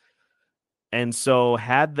heavy. And so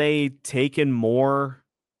had they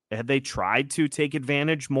tried to take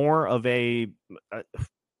advantage more of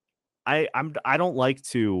I don't like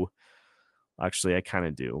to, actually, I kind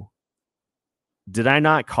of do. Did I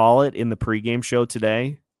not call it in the pregame show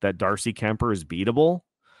today that Darcy Kemper is beatable?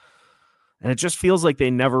 And it just feels like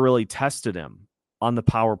they never really tested him on the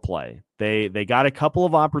power play. They got a couple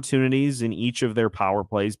of opportunities in each of their power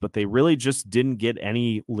plays, but they really just didn't get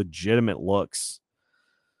any legitimate looks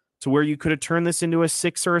to where you could have turned this into a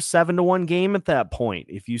 6 or a 7-1 game at that point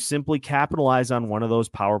if you simply capitalize on one of those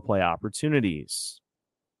power play opportunities.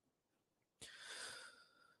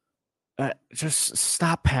 Just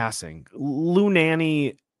stop passing. Lou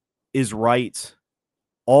Nanne is right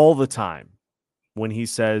all the time when he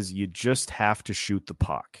says you just have to shoot the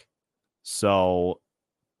puck. So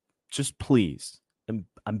just please,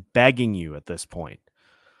 I'm begging you at this point,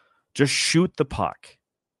 just shoot the puck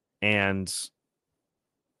and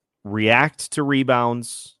react to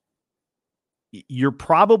rebounds. You're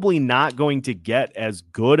probably not going to get as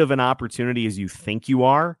good of an opportunity as you think you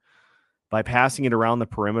are by passing it around the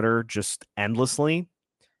perimeter just endlessly.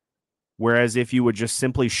 Whereas if you would just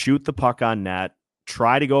simply shoot the puck on net,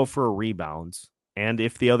 try to go for a rebound, and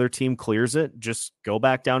if the other team clears it, just go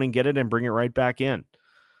back down and get it and bring it right back in.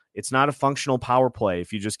 It's not a functional power play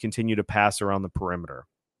if you just continue to pass around the perimeter.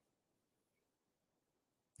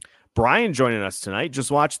 Brian joining us tonight.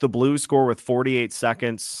 Just watched the Blues score with 48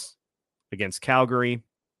 seconds against Calgary.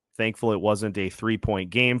 Thankful it wasn't a 3-point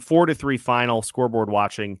game. 4-3 final. Scoreboard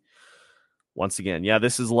watching. Once again, yeah,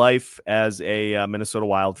 this is life as a Minnesota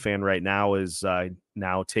Wild fan right now, is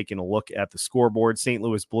now taking a look at the scoreboard. St.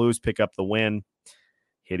 Louis Blues pick up the win.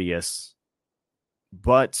 Hideous.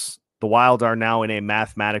 But the Wild are now in a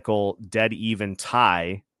mathematical dead-even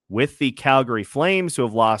tie with the Calgary Flames, who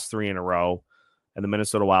have lost 3 in a row, and the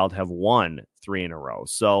Minnesota Wild have won 3 in a row.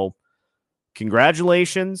 So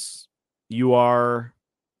congratulations. You are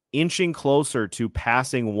inching closer to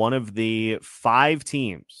passing one of the 5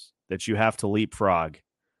 teams that you have to leapfrog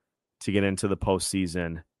to get into the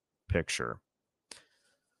postseason picture.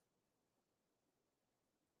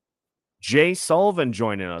 Jay Sullivan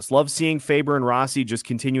joining us. Love seeing Faber and Rossi just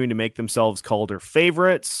continuing to make themselves Calder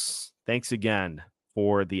favorites. Thanks again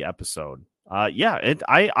for the episode.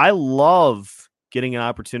 I love getting an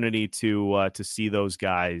opportunity to see those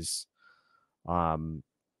guys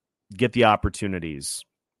get the opportunities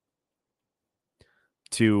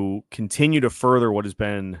to continue to further what has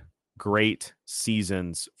been great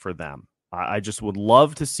seasons for them. I just would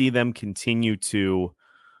love to see them continue to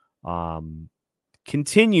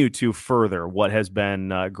further what has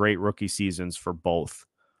been great rookie seasons for both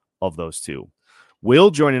of those two. Will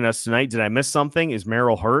joining us tonight. Did I miss something? Is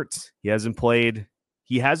Merrill hurt? He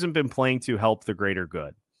hasn't been playing to help the greater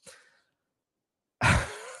good.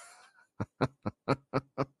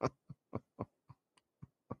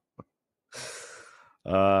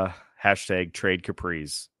 Hashtag trade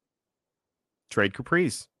Capri's. Trade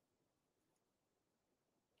Capri's.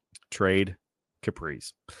 Trade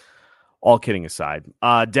Capri's. All kidding aside.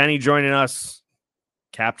 Denny joining us.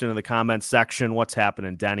 Captain of the comments section. What's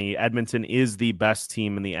happening, Denny? Edmonton is the best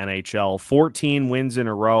team in the NHL. 14 wins in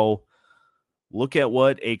a row. Look at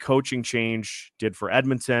what a coaching change did for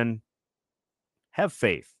Edmonton. Have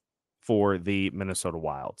faith for the Minnesota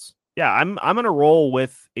Wilds. Yeah, I'm going to roll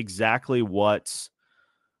with exactly what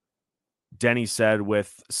Denny said,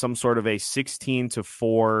 with some sort of a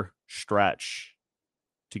 16-4 stretch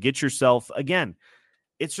to get yourself, again,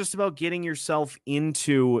 it's just about getting yourself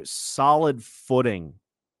into solid footing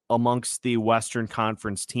amongst the Western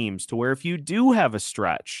Conference teams to where if you do have a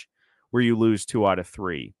stretch where you lose 2 out of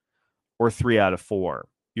 3 or 3 out of 4,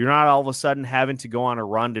 you're not all of a sudden having to go on a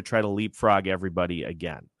run to try to leapfrog everybody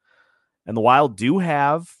again. And the Wild do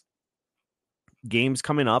have games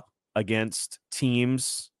coming up against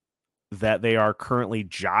teams that they are currently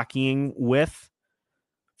jockeying with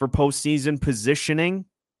for postseason positioning.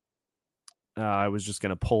 I was just going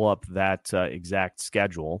to pull up that exact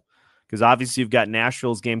schedule because obviously you've got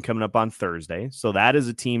Nashville's game coming up on Thursday. So that is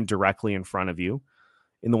a team directly in front of you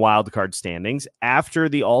in the wild card standings. After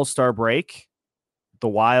the All-Star break, the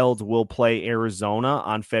Wild will play Arizona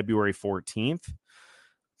on February 14th.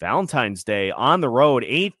 Valentine's Day on the road,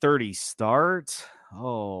 8:30 start.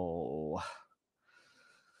 Oh,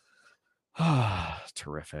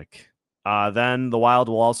 terrific. Then the Wild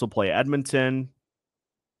will also play Edmonton.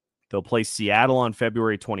 They'll play Seattle on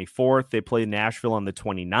February 24th. They play Nashville on the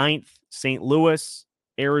 29th. St. Louis,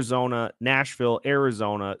 Arizona, Nashville,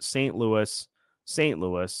 Arizona, St. Louis,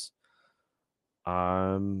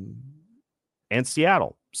 and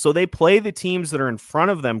Seattle. So they play the teams that are in front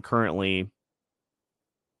of them currently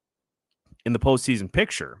in the postseason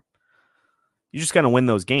picture. You just got to win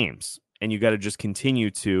those games, and you got to just continue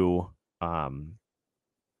to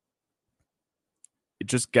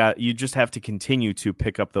you just have to continue to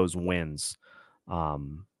pick up those wins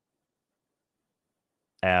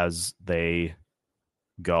as they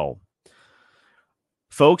go.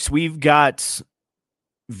 Folks, we've got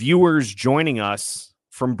viewers joining us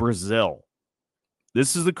from Brazil.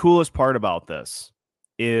 This is the coolest part about this,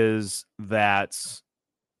 is that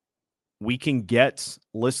we can get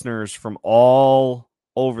listeners from all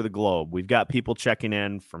over the globe. We've got people checking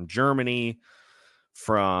in from Germany,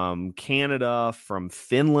 from Canada, from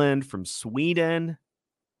Finland, from Sweden,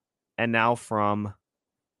 and now from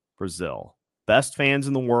Brazil. Best fans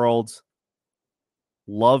in the world.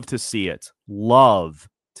 Love to see it. Love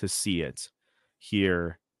to see it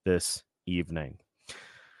here this evening.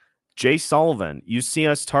 Jay Sullivan, you see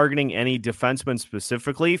us targeting any defenseman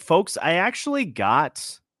specifically? Folks, I actually had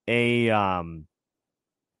an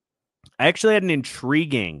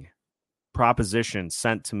intriguing proposition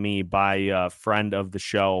sent to me by a friend of the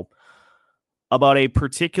show about a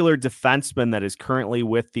particular defenseman that is currently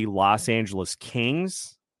with the Los Angeles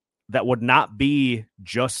Kings that would not be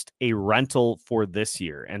just a rental for this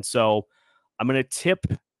year. And so I'm going to tip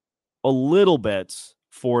a little bit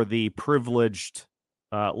for the privileged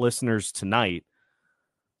listeners tonight.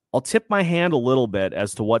 I'll tip my hand a little bit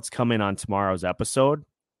as to what's coming on tomorrow's episode.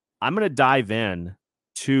 I'm going to dive in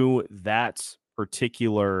to that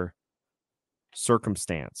particular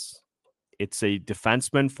circumstance. It's a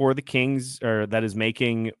defenseman for the Kings that is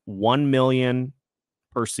making $1 million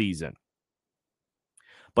per season,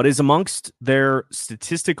 but is amongst their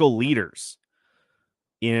statistical leaders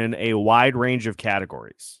in a wide range of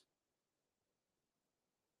categories.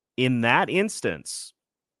 In that instance,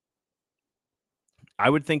 I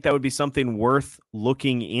would think that would be something worth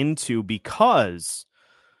looking into, because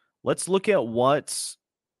let's look at what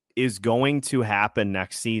is going to happen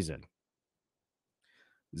next season.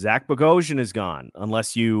 Zach Bogosian is gone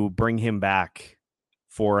unless you bring him back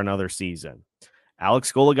for another season.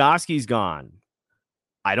 Alex Goligoski's gone.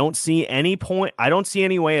 I don't see any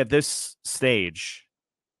way at this stage,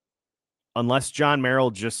 unless John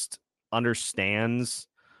Merrill just understands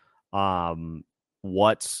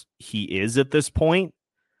what he is at this point.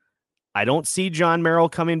 I don't see John Merrill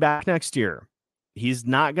coming back next year. He's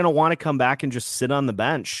not going to want to come back and just sit on the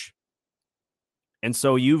bench. And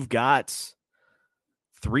so you've got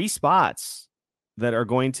 3 spots that are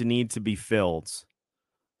going to need to be filled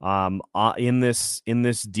in this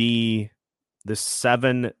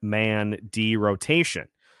 7-man D rotation.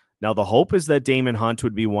 Now, the hope is that Damon Hunt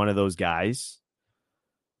would be one of those guys.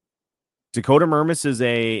 Dakota Mermis is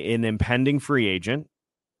an impending free agent.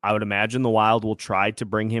 I would imagine the Wild will try to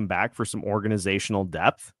bring him back for some organizational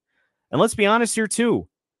depth. And let's be honest here too.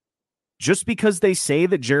 Just because they say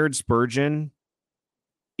that Jared Spurgeon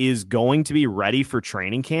is going to be ready for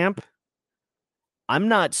training camp, I'm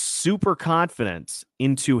not super confident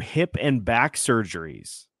into hip and back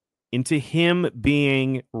surgeries, into him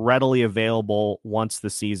being readily available once the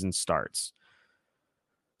season starts.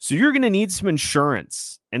 So you're going to need some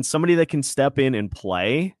insurance and somebody that can step in and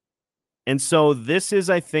play. And so this is,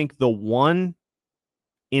 I think, the one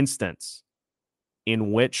instance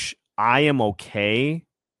in which I am okay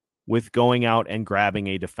with going out and grabbing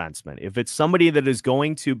a defenseman. If it's somebody that is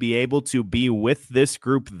going to be able to be with this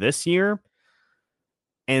group this year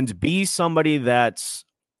and be somebody that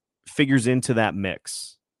figures into that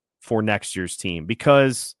mix for next year's team,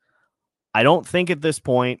 because I don't think at this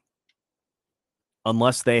point,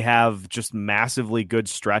 unless they have just massively good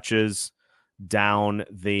stretches down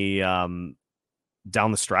the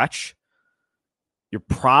stretch, you're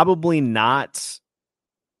probably not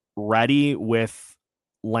ready with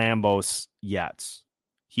Lambos yet.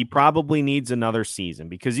 He probably needs another season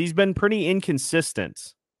because he's been pretty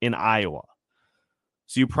inconsistent in Iowa.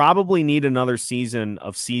 So you probably need another season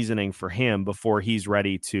of seasoning for him before he's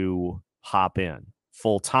ready to hop in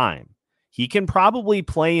full time. He can probably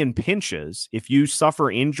play in pinches. If you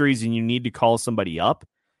suffer injuries and you need to call somebody up,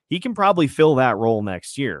 he can probably fill that role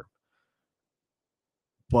next year.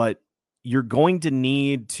 But you're going to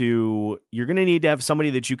need to have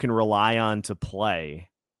somebody that you can rely on to play,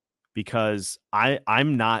 because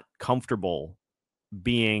I'm not comfortable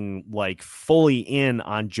being like fully in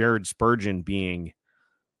on Jared Spurgeon being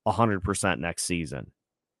 100% next season.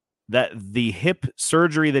 That the hip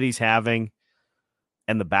surgery that he's having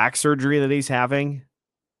and the back surgery that he's having,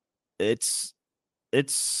 it's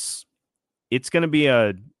going to be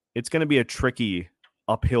a tricky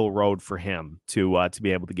uphill road for him to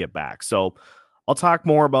be able to get back. So I'll talk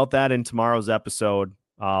more about that in tomorrow's episode.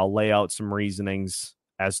 I'll lay out some reasonings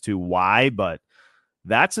as to why, but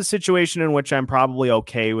that's a situation in which I'm probably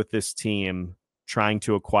okay with this team trying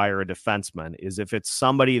to acquire a defenseman, is if it's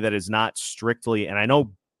somebody that is not strictly, and I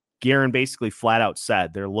know Guerin basically flat out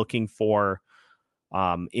said they're looking for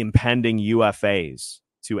impending UFAs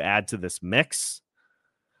to add to this mix.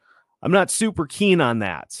 I'm not super keen on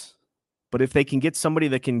that, but if they can get somebody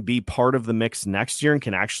that can be part of the mix next year and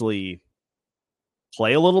can actually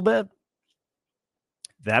play a little bit,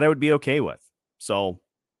 that I would be okay with. So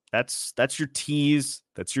that's your tease.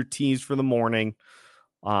 That's your tease for the morning.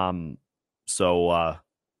 So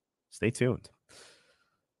stay tuned.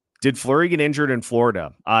 Did Fleury get injured in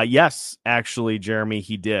Florida? Yes, actually, Jeremy,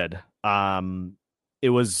 he did. It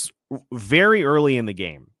was very early in the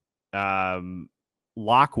game. Will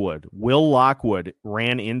Lockwood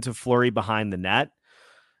ran into Fleury behind the net,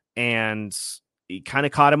 and he kind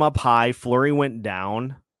of caught him up high. Fleury went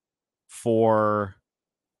down for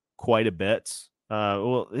quite a bit.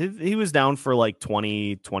 He was down for like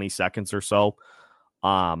 20 seconds or so.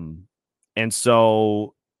 And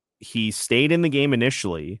so he stayed in the game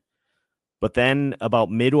initially, but then about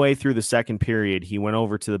midway through the second period, he went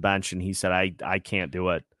over to the bench and he said, I can't do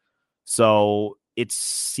it. So it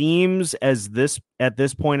seems at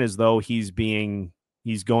this point as though he's going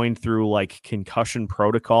through like concussion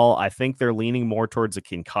protocol. I think they're leaning more towards a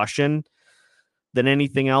concussion than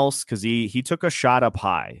anything else, because he took a shot up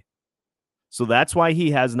high. So that's why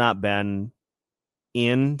he has not been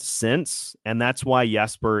in since, and that's why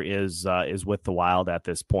Jesper is with the Wild at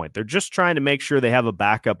this point. They're just trying to make sure they have a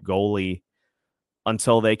backup goalie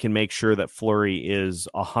until they can make sure that Fleury is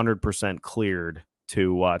 100% cleared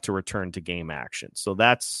to return to game action. So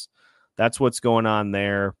that's what's going on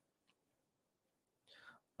there.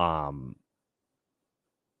 And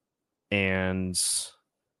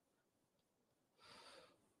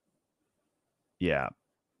yeah,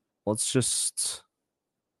 let's just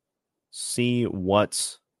see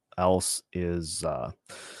what else is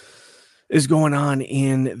going on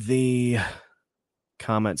in the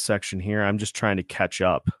comment section here. I'm just trying to catch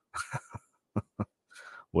up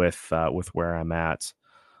with where I'm at.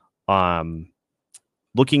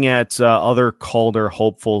 Looking at other Calder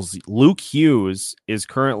hopefuls, Luke Hughes is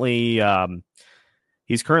currently 3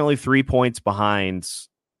 points behind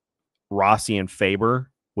Rossi and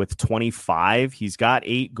Faber with 25. He's got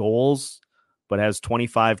 8 goals, but has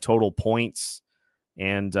 25 total points,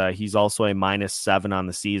 and he's also a -7 on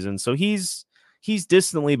the season. So he's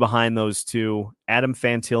distantly behind those two. Adam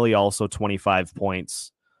Fantilli also 25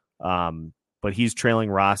 points, but he's trailing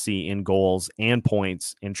Rossi in goals and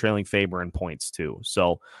points, and trailing Faber in points too.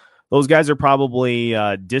 So those guys are probably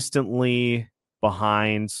distantly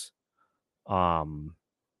behind. And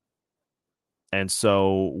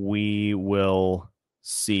so we will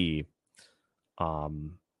see.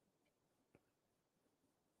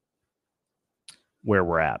 Where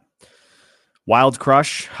we're at. Wild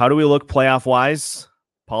Crush, how do we look playoff wise?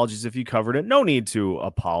 Apologies if you covered it. No need to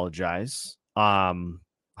apologize.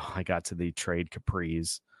 I got to the trade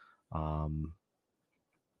capris.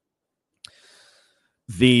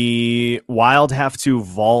 The Wild have to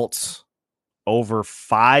vault over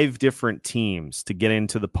 5 different teams to get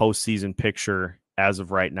into the postseason picture as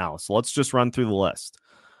of right now. So let's just run through the list.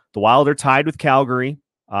 The Wild are tied with Calgary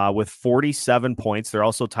with 47 points. They're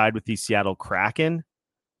also tied with the Seattle Kraken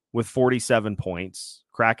with 47 points.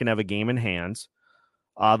 Kraken have a game in hand.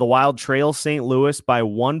 The Wild trail St. Louis by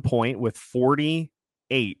 1 point with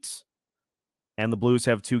 48. And the Blues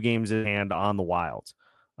have 2 games in hand on the Wild.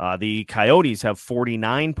 The Coyotes have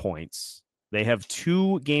 49 points. They have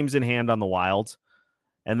 2 games in hand on the Wild.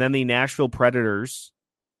 And then the Nashville Predators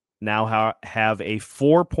now have a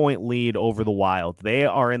 4-point lead over the Wild. They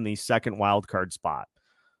are in the second wild card spot.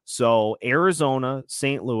 So Arizona,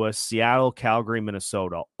 St. Louis, Seattle, Calgary,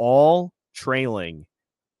 Minnesota, all trailing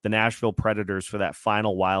the Nashville Predators for that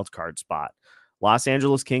final wild card spot. Los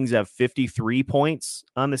Angeles Kings have 53 points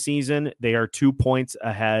on the season. They are 2 points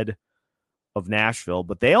ahead of Nashville,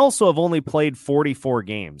 but they also have only played 44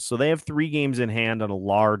 games. So they have 3 games in hand on a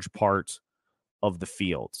large part of the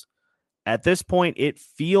field. At this point, it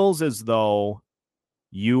feels as though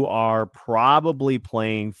you are probably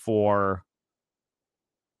playing for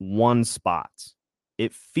one spot.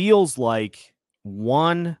 It feels like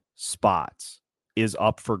one spot is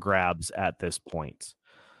up for grabs at this point.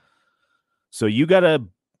 So you gotta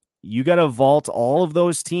vault all of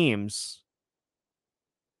those teams,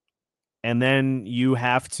 and then you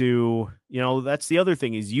have to, that's the other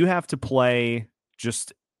thing, is you have to play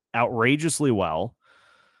just outrageously well,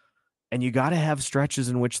 and you got to have stretches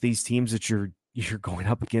in which these teams that you're going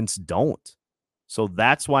up against don't. So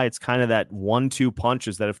that's why it's kind of that 1-2 punch,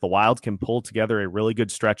 is that if the Wild can pull together a really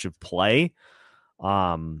good stretch of play,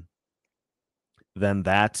 then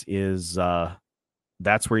that's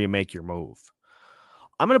where you make your move.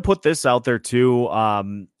 I'm going to put this out there too.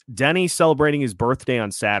 Denny celebrating his birthday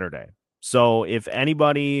on Saturday. So if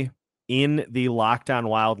anybody in the Locked On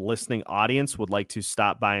Wild listening audience would like to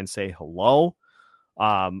stop by and say hello,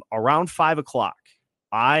 around 5:00,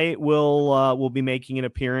 I will be making an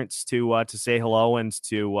appearance to say hello and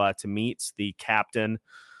to meet the captain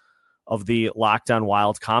of the Locked On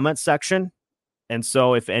Wild comment section. And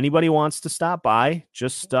so if anybody wants to stop by,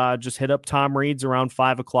 just hit up Tom Reed's around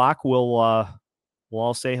 5:00. We'll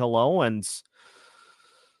all say hello and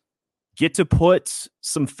get to put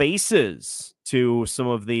some faces to some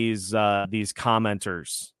of these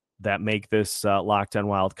commenters that make this Locked On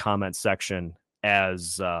Wild comment section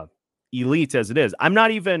as elite as it is. I'm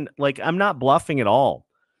not bluffing at all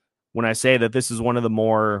when I say that this is one of the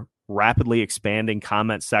more rapidly expanding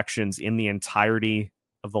comment sections in the entirety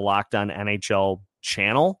of the Locked On NHL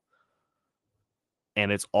channel.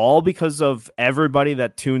 And it's all because of everybody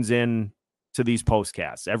that tunes in to these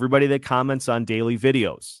postcasts, everybody that comments on daily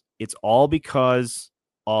videos. It's all because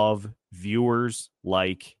of viewers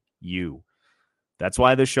like you. That's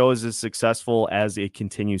why the show is as successful as it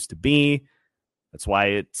continues to be. That's why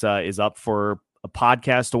it is up for a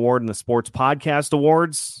podcast award in the Sports Podcast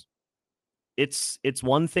Awards. It's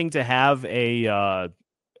one thing to have a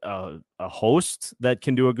host that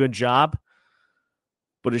can do a good job,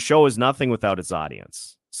 but a show is nothing without its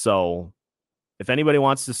audience. So if anybody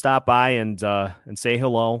wants to stop by and say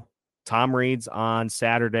hello, Tom Reed's on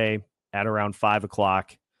Saturday at around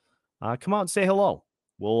 5:00. Come out and say hello.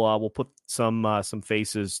 We'll put some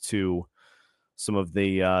faces to some of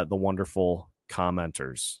the wonderful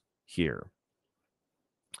commenters here.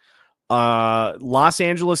 Los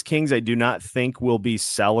Angeles Kings, I do not think will be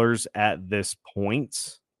sellers at this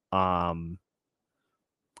point. And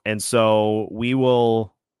so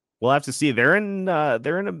we'll have to see. They're in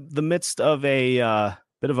the midst of a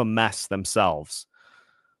bit of a mess themselves.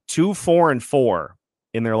 2-4-4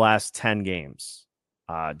 in their last 10 games.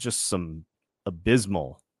 Just some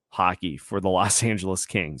abysmal hockey for the Los Angeles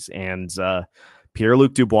Kings, and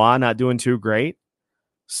Pierre-Luc Dubois not doing too great.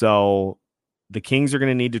 So the Kings are going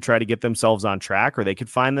to need to try to get themselves on track, or they could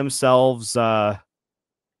find themselves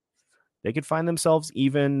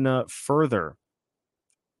even further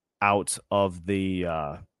out of the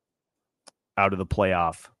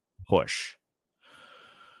playoff push.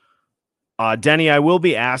 Denny, I will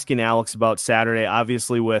be asking Alex about Saturday,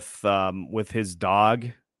 obviously with his dog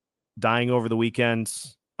dying over the weekend.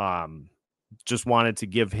 Just wanted to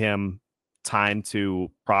give him time to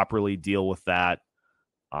properly deal with that.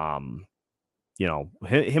 Him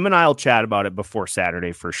and I'll chat about it before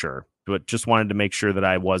Saturday for sure, but just wanted to make sure that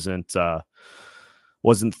I wasn't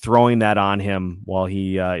throwing that on him while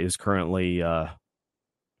he is currently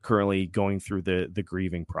going through the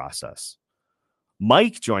grieving process.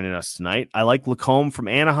 Mike joining us tonight. I like Lacombe from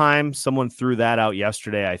Anaheim. Someone threw that out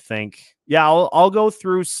yesterday, I think. Yeah, I'll go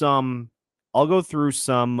through some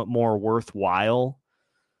more worthwhile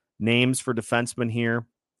names for defensemen here.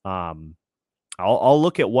 I'll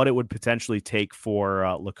look at what it would potentially take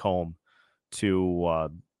for Lacombe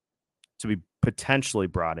to be potentially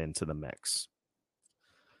brought into the mix.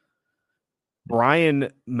 Brian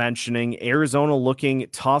mentioning Arizona looking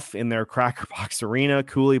tough in their Cracker Box Arena.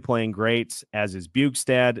 Cooley playing great, as is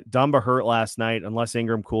Bukestad. Dumba hurt last night. Unless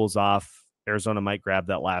Ingram cools off, Arizona might grab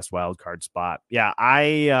that last wild card spot. Yeah,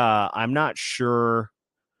 I'm not sure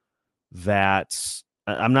what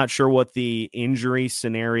the injury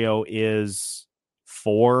scenario is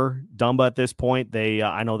for Dumba at this point.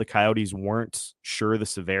 I know the Coyotes weren't sure the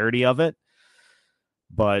severity of it,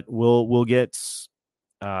 but we'll get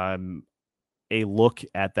a look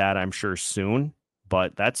at that, I'm sure, soon.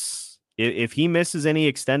 But if he misses any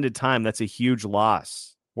extended time, that's a huge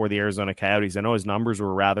loss for the Arizona Coyotes. I know his numbers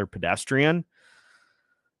were rather pedestrian,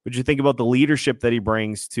 but you think about the leadership that he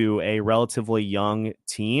brings to a relatively young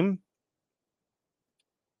team.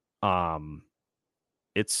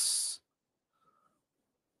 It's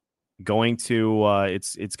going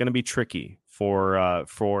to be tricky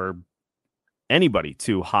for anybody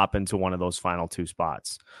to hop into one of those final two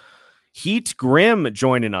spots. Heat Grim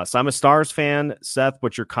joining us. I'm a Stars fan, Seth,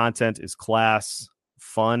 but your content is class,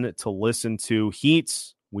 fun to listen to.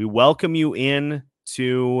 Heat, we welcome you in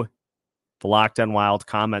to the Locked On Wild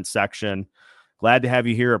comment section. Glad to have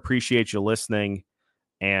you here. Appreciate you listening.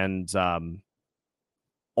 And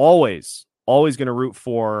always going to root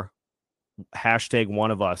for hashtag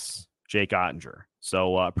one of us, Jake Ottinger.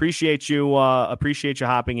 So appreciate you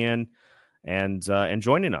hopping in and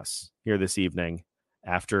joining us here this evening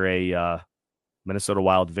after a Minnesota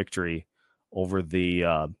Wild victory over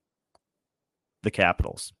the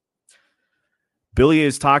Capitals. Billy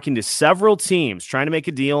is talking to several teams trying to make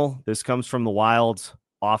a deal. This comes from the Wild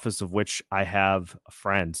office, of which I have a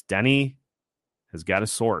friend. Denny has got a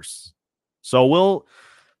source. So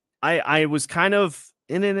I was kind of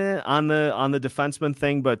in it on the defenseman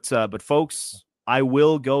thing, but folks, I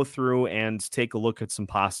will go through and take a look at some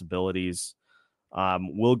possibilities.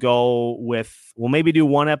 We'll maybe do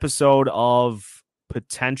one episode of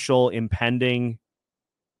potential impending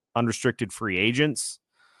unrestricted free agents,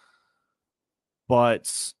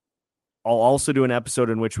 but I'll also do an episode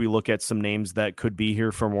in which we look at some names that could be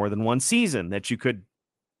here for more than one season that you could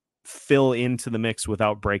fill into the mix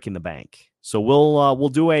without breaking the bank. So we'll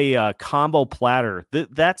do a combo platter.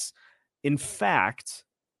 That's in fact,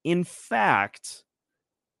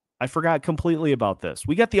 I forgot completely about this.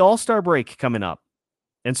 We got the All-Star break coming up.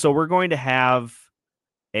 And so we're going to have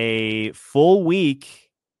a full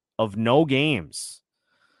week of no games,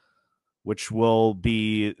 that'll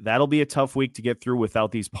be a tough week to get through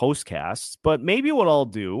without these postcasts. But maybe what I'll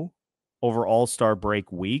do over All-Star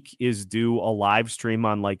break week is do a live stream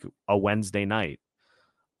on like a Wednesday night.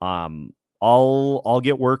 I'll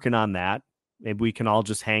get working on that. Maybe we can all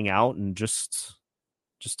just hang out and just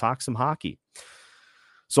talk some hockey.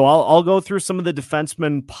 So I'll go through some of the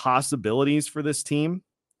defenseman possibilities for this team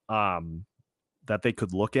that they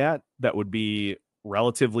could look at that would be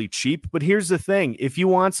relatively cheap. But here's the thing. If you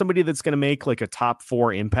want somebody that's going to make like a top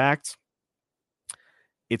 4 impact,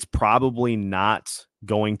 it's probably not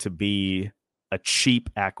going to be a cheap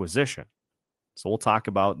acquisition. So we'll talk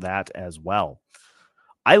about that as well.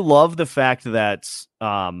 I love the fact that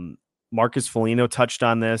Marcus Foligno touched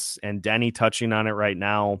on this and Denny touching on it right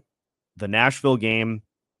now. The Nashville game,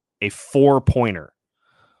 a 4-pointer.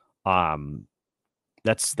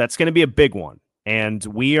 That's going to be a big one. And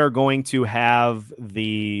we are going to have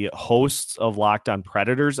the hosts of Locked On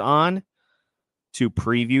Predators on to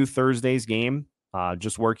preview Thursday's game.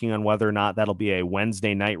 Just working on whether or not that'll be a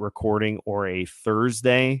Wednesday night recording or a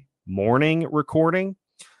Thursday morning recording.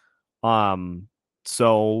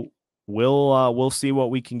 So we'll see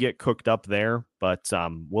what we can get cooked up there, but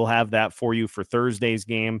we'll have that for you for Thursday's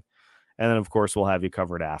game. And then, of course, we'll have you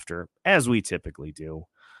covered after, as we typically do.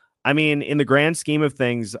 I mean, in the grand scheme of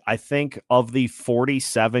things, I think of the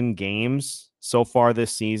 47 games so far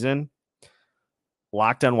this season,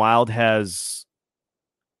 Locked On Wild has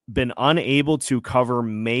been unable to cover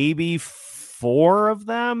maybe 4 of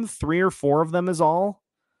them. 3 or 4 of them is all.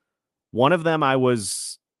 One of them I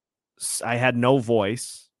had no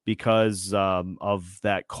voice because of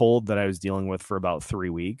that cold that I was dealing with for about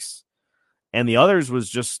 3 weeks. And the others was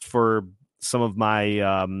just for some of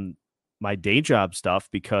my my day job stuff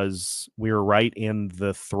because we were right in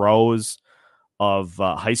the throes of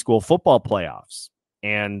high school football playoffs.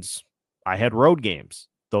 And I had road games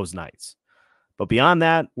those nights. But beyond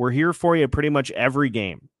that, we're here for you pretty much every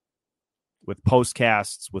game with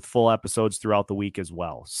postcasts, with full episodes throughout the week as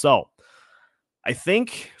well. So I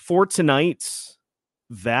think for tonight,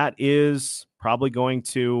 that is probably going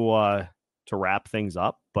to wrap things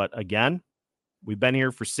up. But again, we've been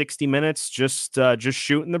here for 60 minutes, just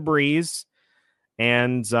shooting the breeze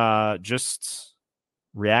and just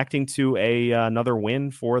reacting to another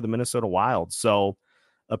win for the Minnesota Wild. So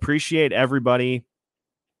appreciate everybody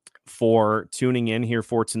for tuning in here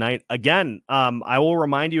for tonight. Again, I will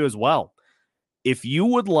remind you as well, if you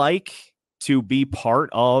would like to be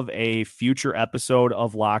part of a future episode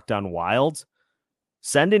of Locked On Wild,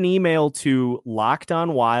 send an email to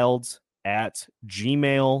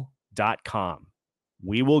lockedonwild@gmail.com.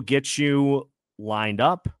 We will get you lined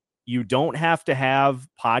up. You don't have to have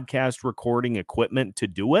podcast recording equipment to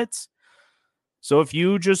do it. So if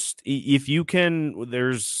you can,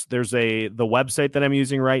 there's the website that I'm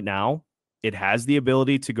using right now. It has the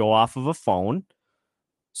ability to go off of a phone.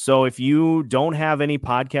 So if you don't have any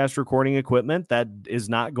podcast recording equipment, that is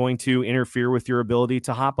not going to interfere with your ability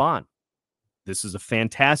to hop on. This is a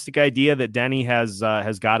fantastic idea that Denny has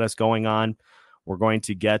got us going on. We're going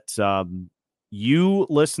to get you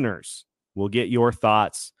listeners. We'll get your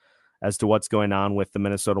thoughts as to what's going on with the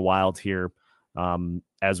Minnesota Wild here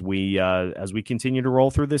as we continue to roll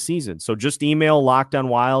through this season. So just email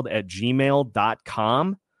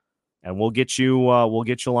lockedonwild@gmail.com. And we'll get you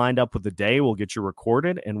lined up with the day. We'll get you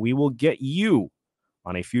recorded, and we will get you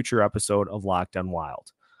on a future episode of Locked On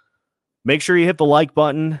Wild. Make sure you hit the like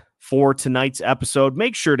button for tonight's episode.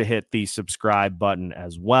 Make sure to hit the subscribe button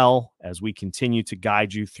as well as we continue to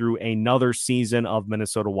guide you through another season of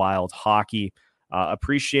Minnesota Wild hockey.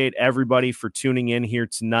 Appreciate everybody for tuning in here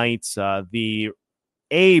tonight. The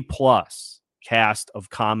A+ cast of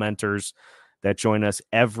commenters that join us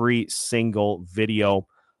every single video.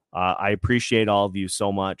 I appreciate all of you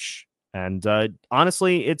so much. And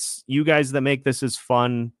honestly, it's you guys that make this as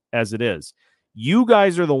fun as it is. You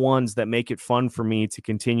guys are the ones that make it fun for me to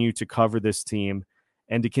continue to cover this team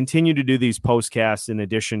and to continue to do these postcasts in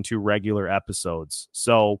addition to regular episodes.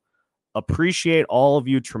 So appreciate all of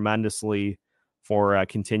you tremendously for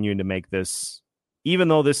continuing to make this, even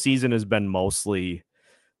though this season has been mostly,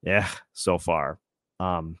 so far.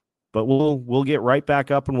 But we'll get right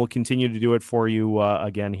back up and we'll continue to do it for you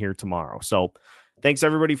again here tomorrow. So thanks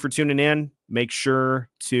everybody for tuning in. Make sure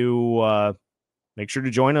to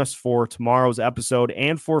join us for tomorrow's episode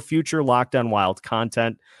and for future Locked On Wild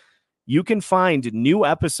content. You can find new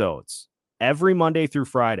episodes every Monday through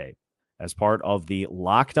Friday as part of the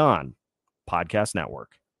Locked On Podcast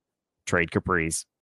Network. Trade Caprice.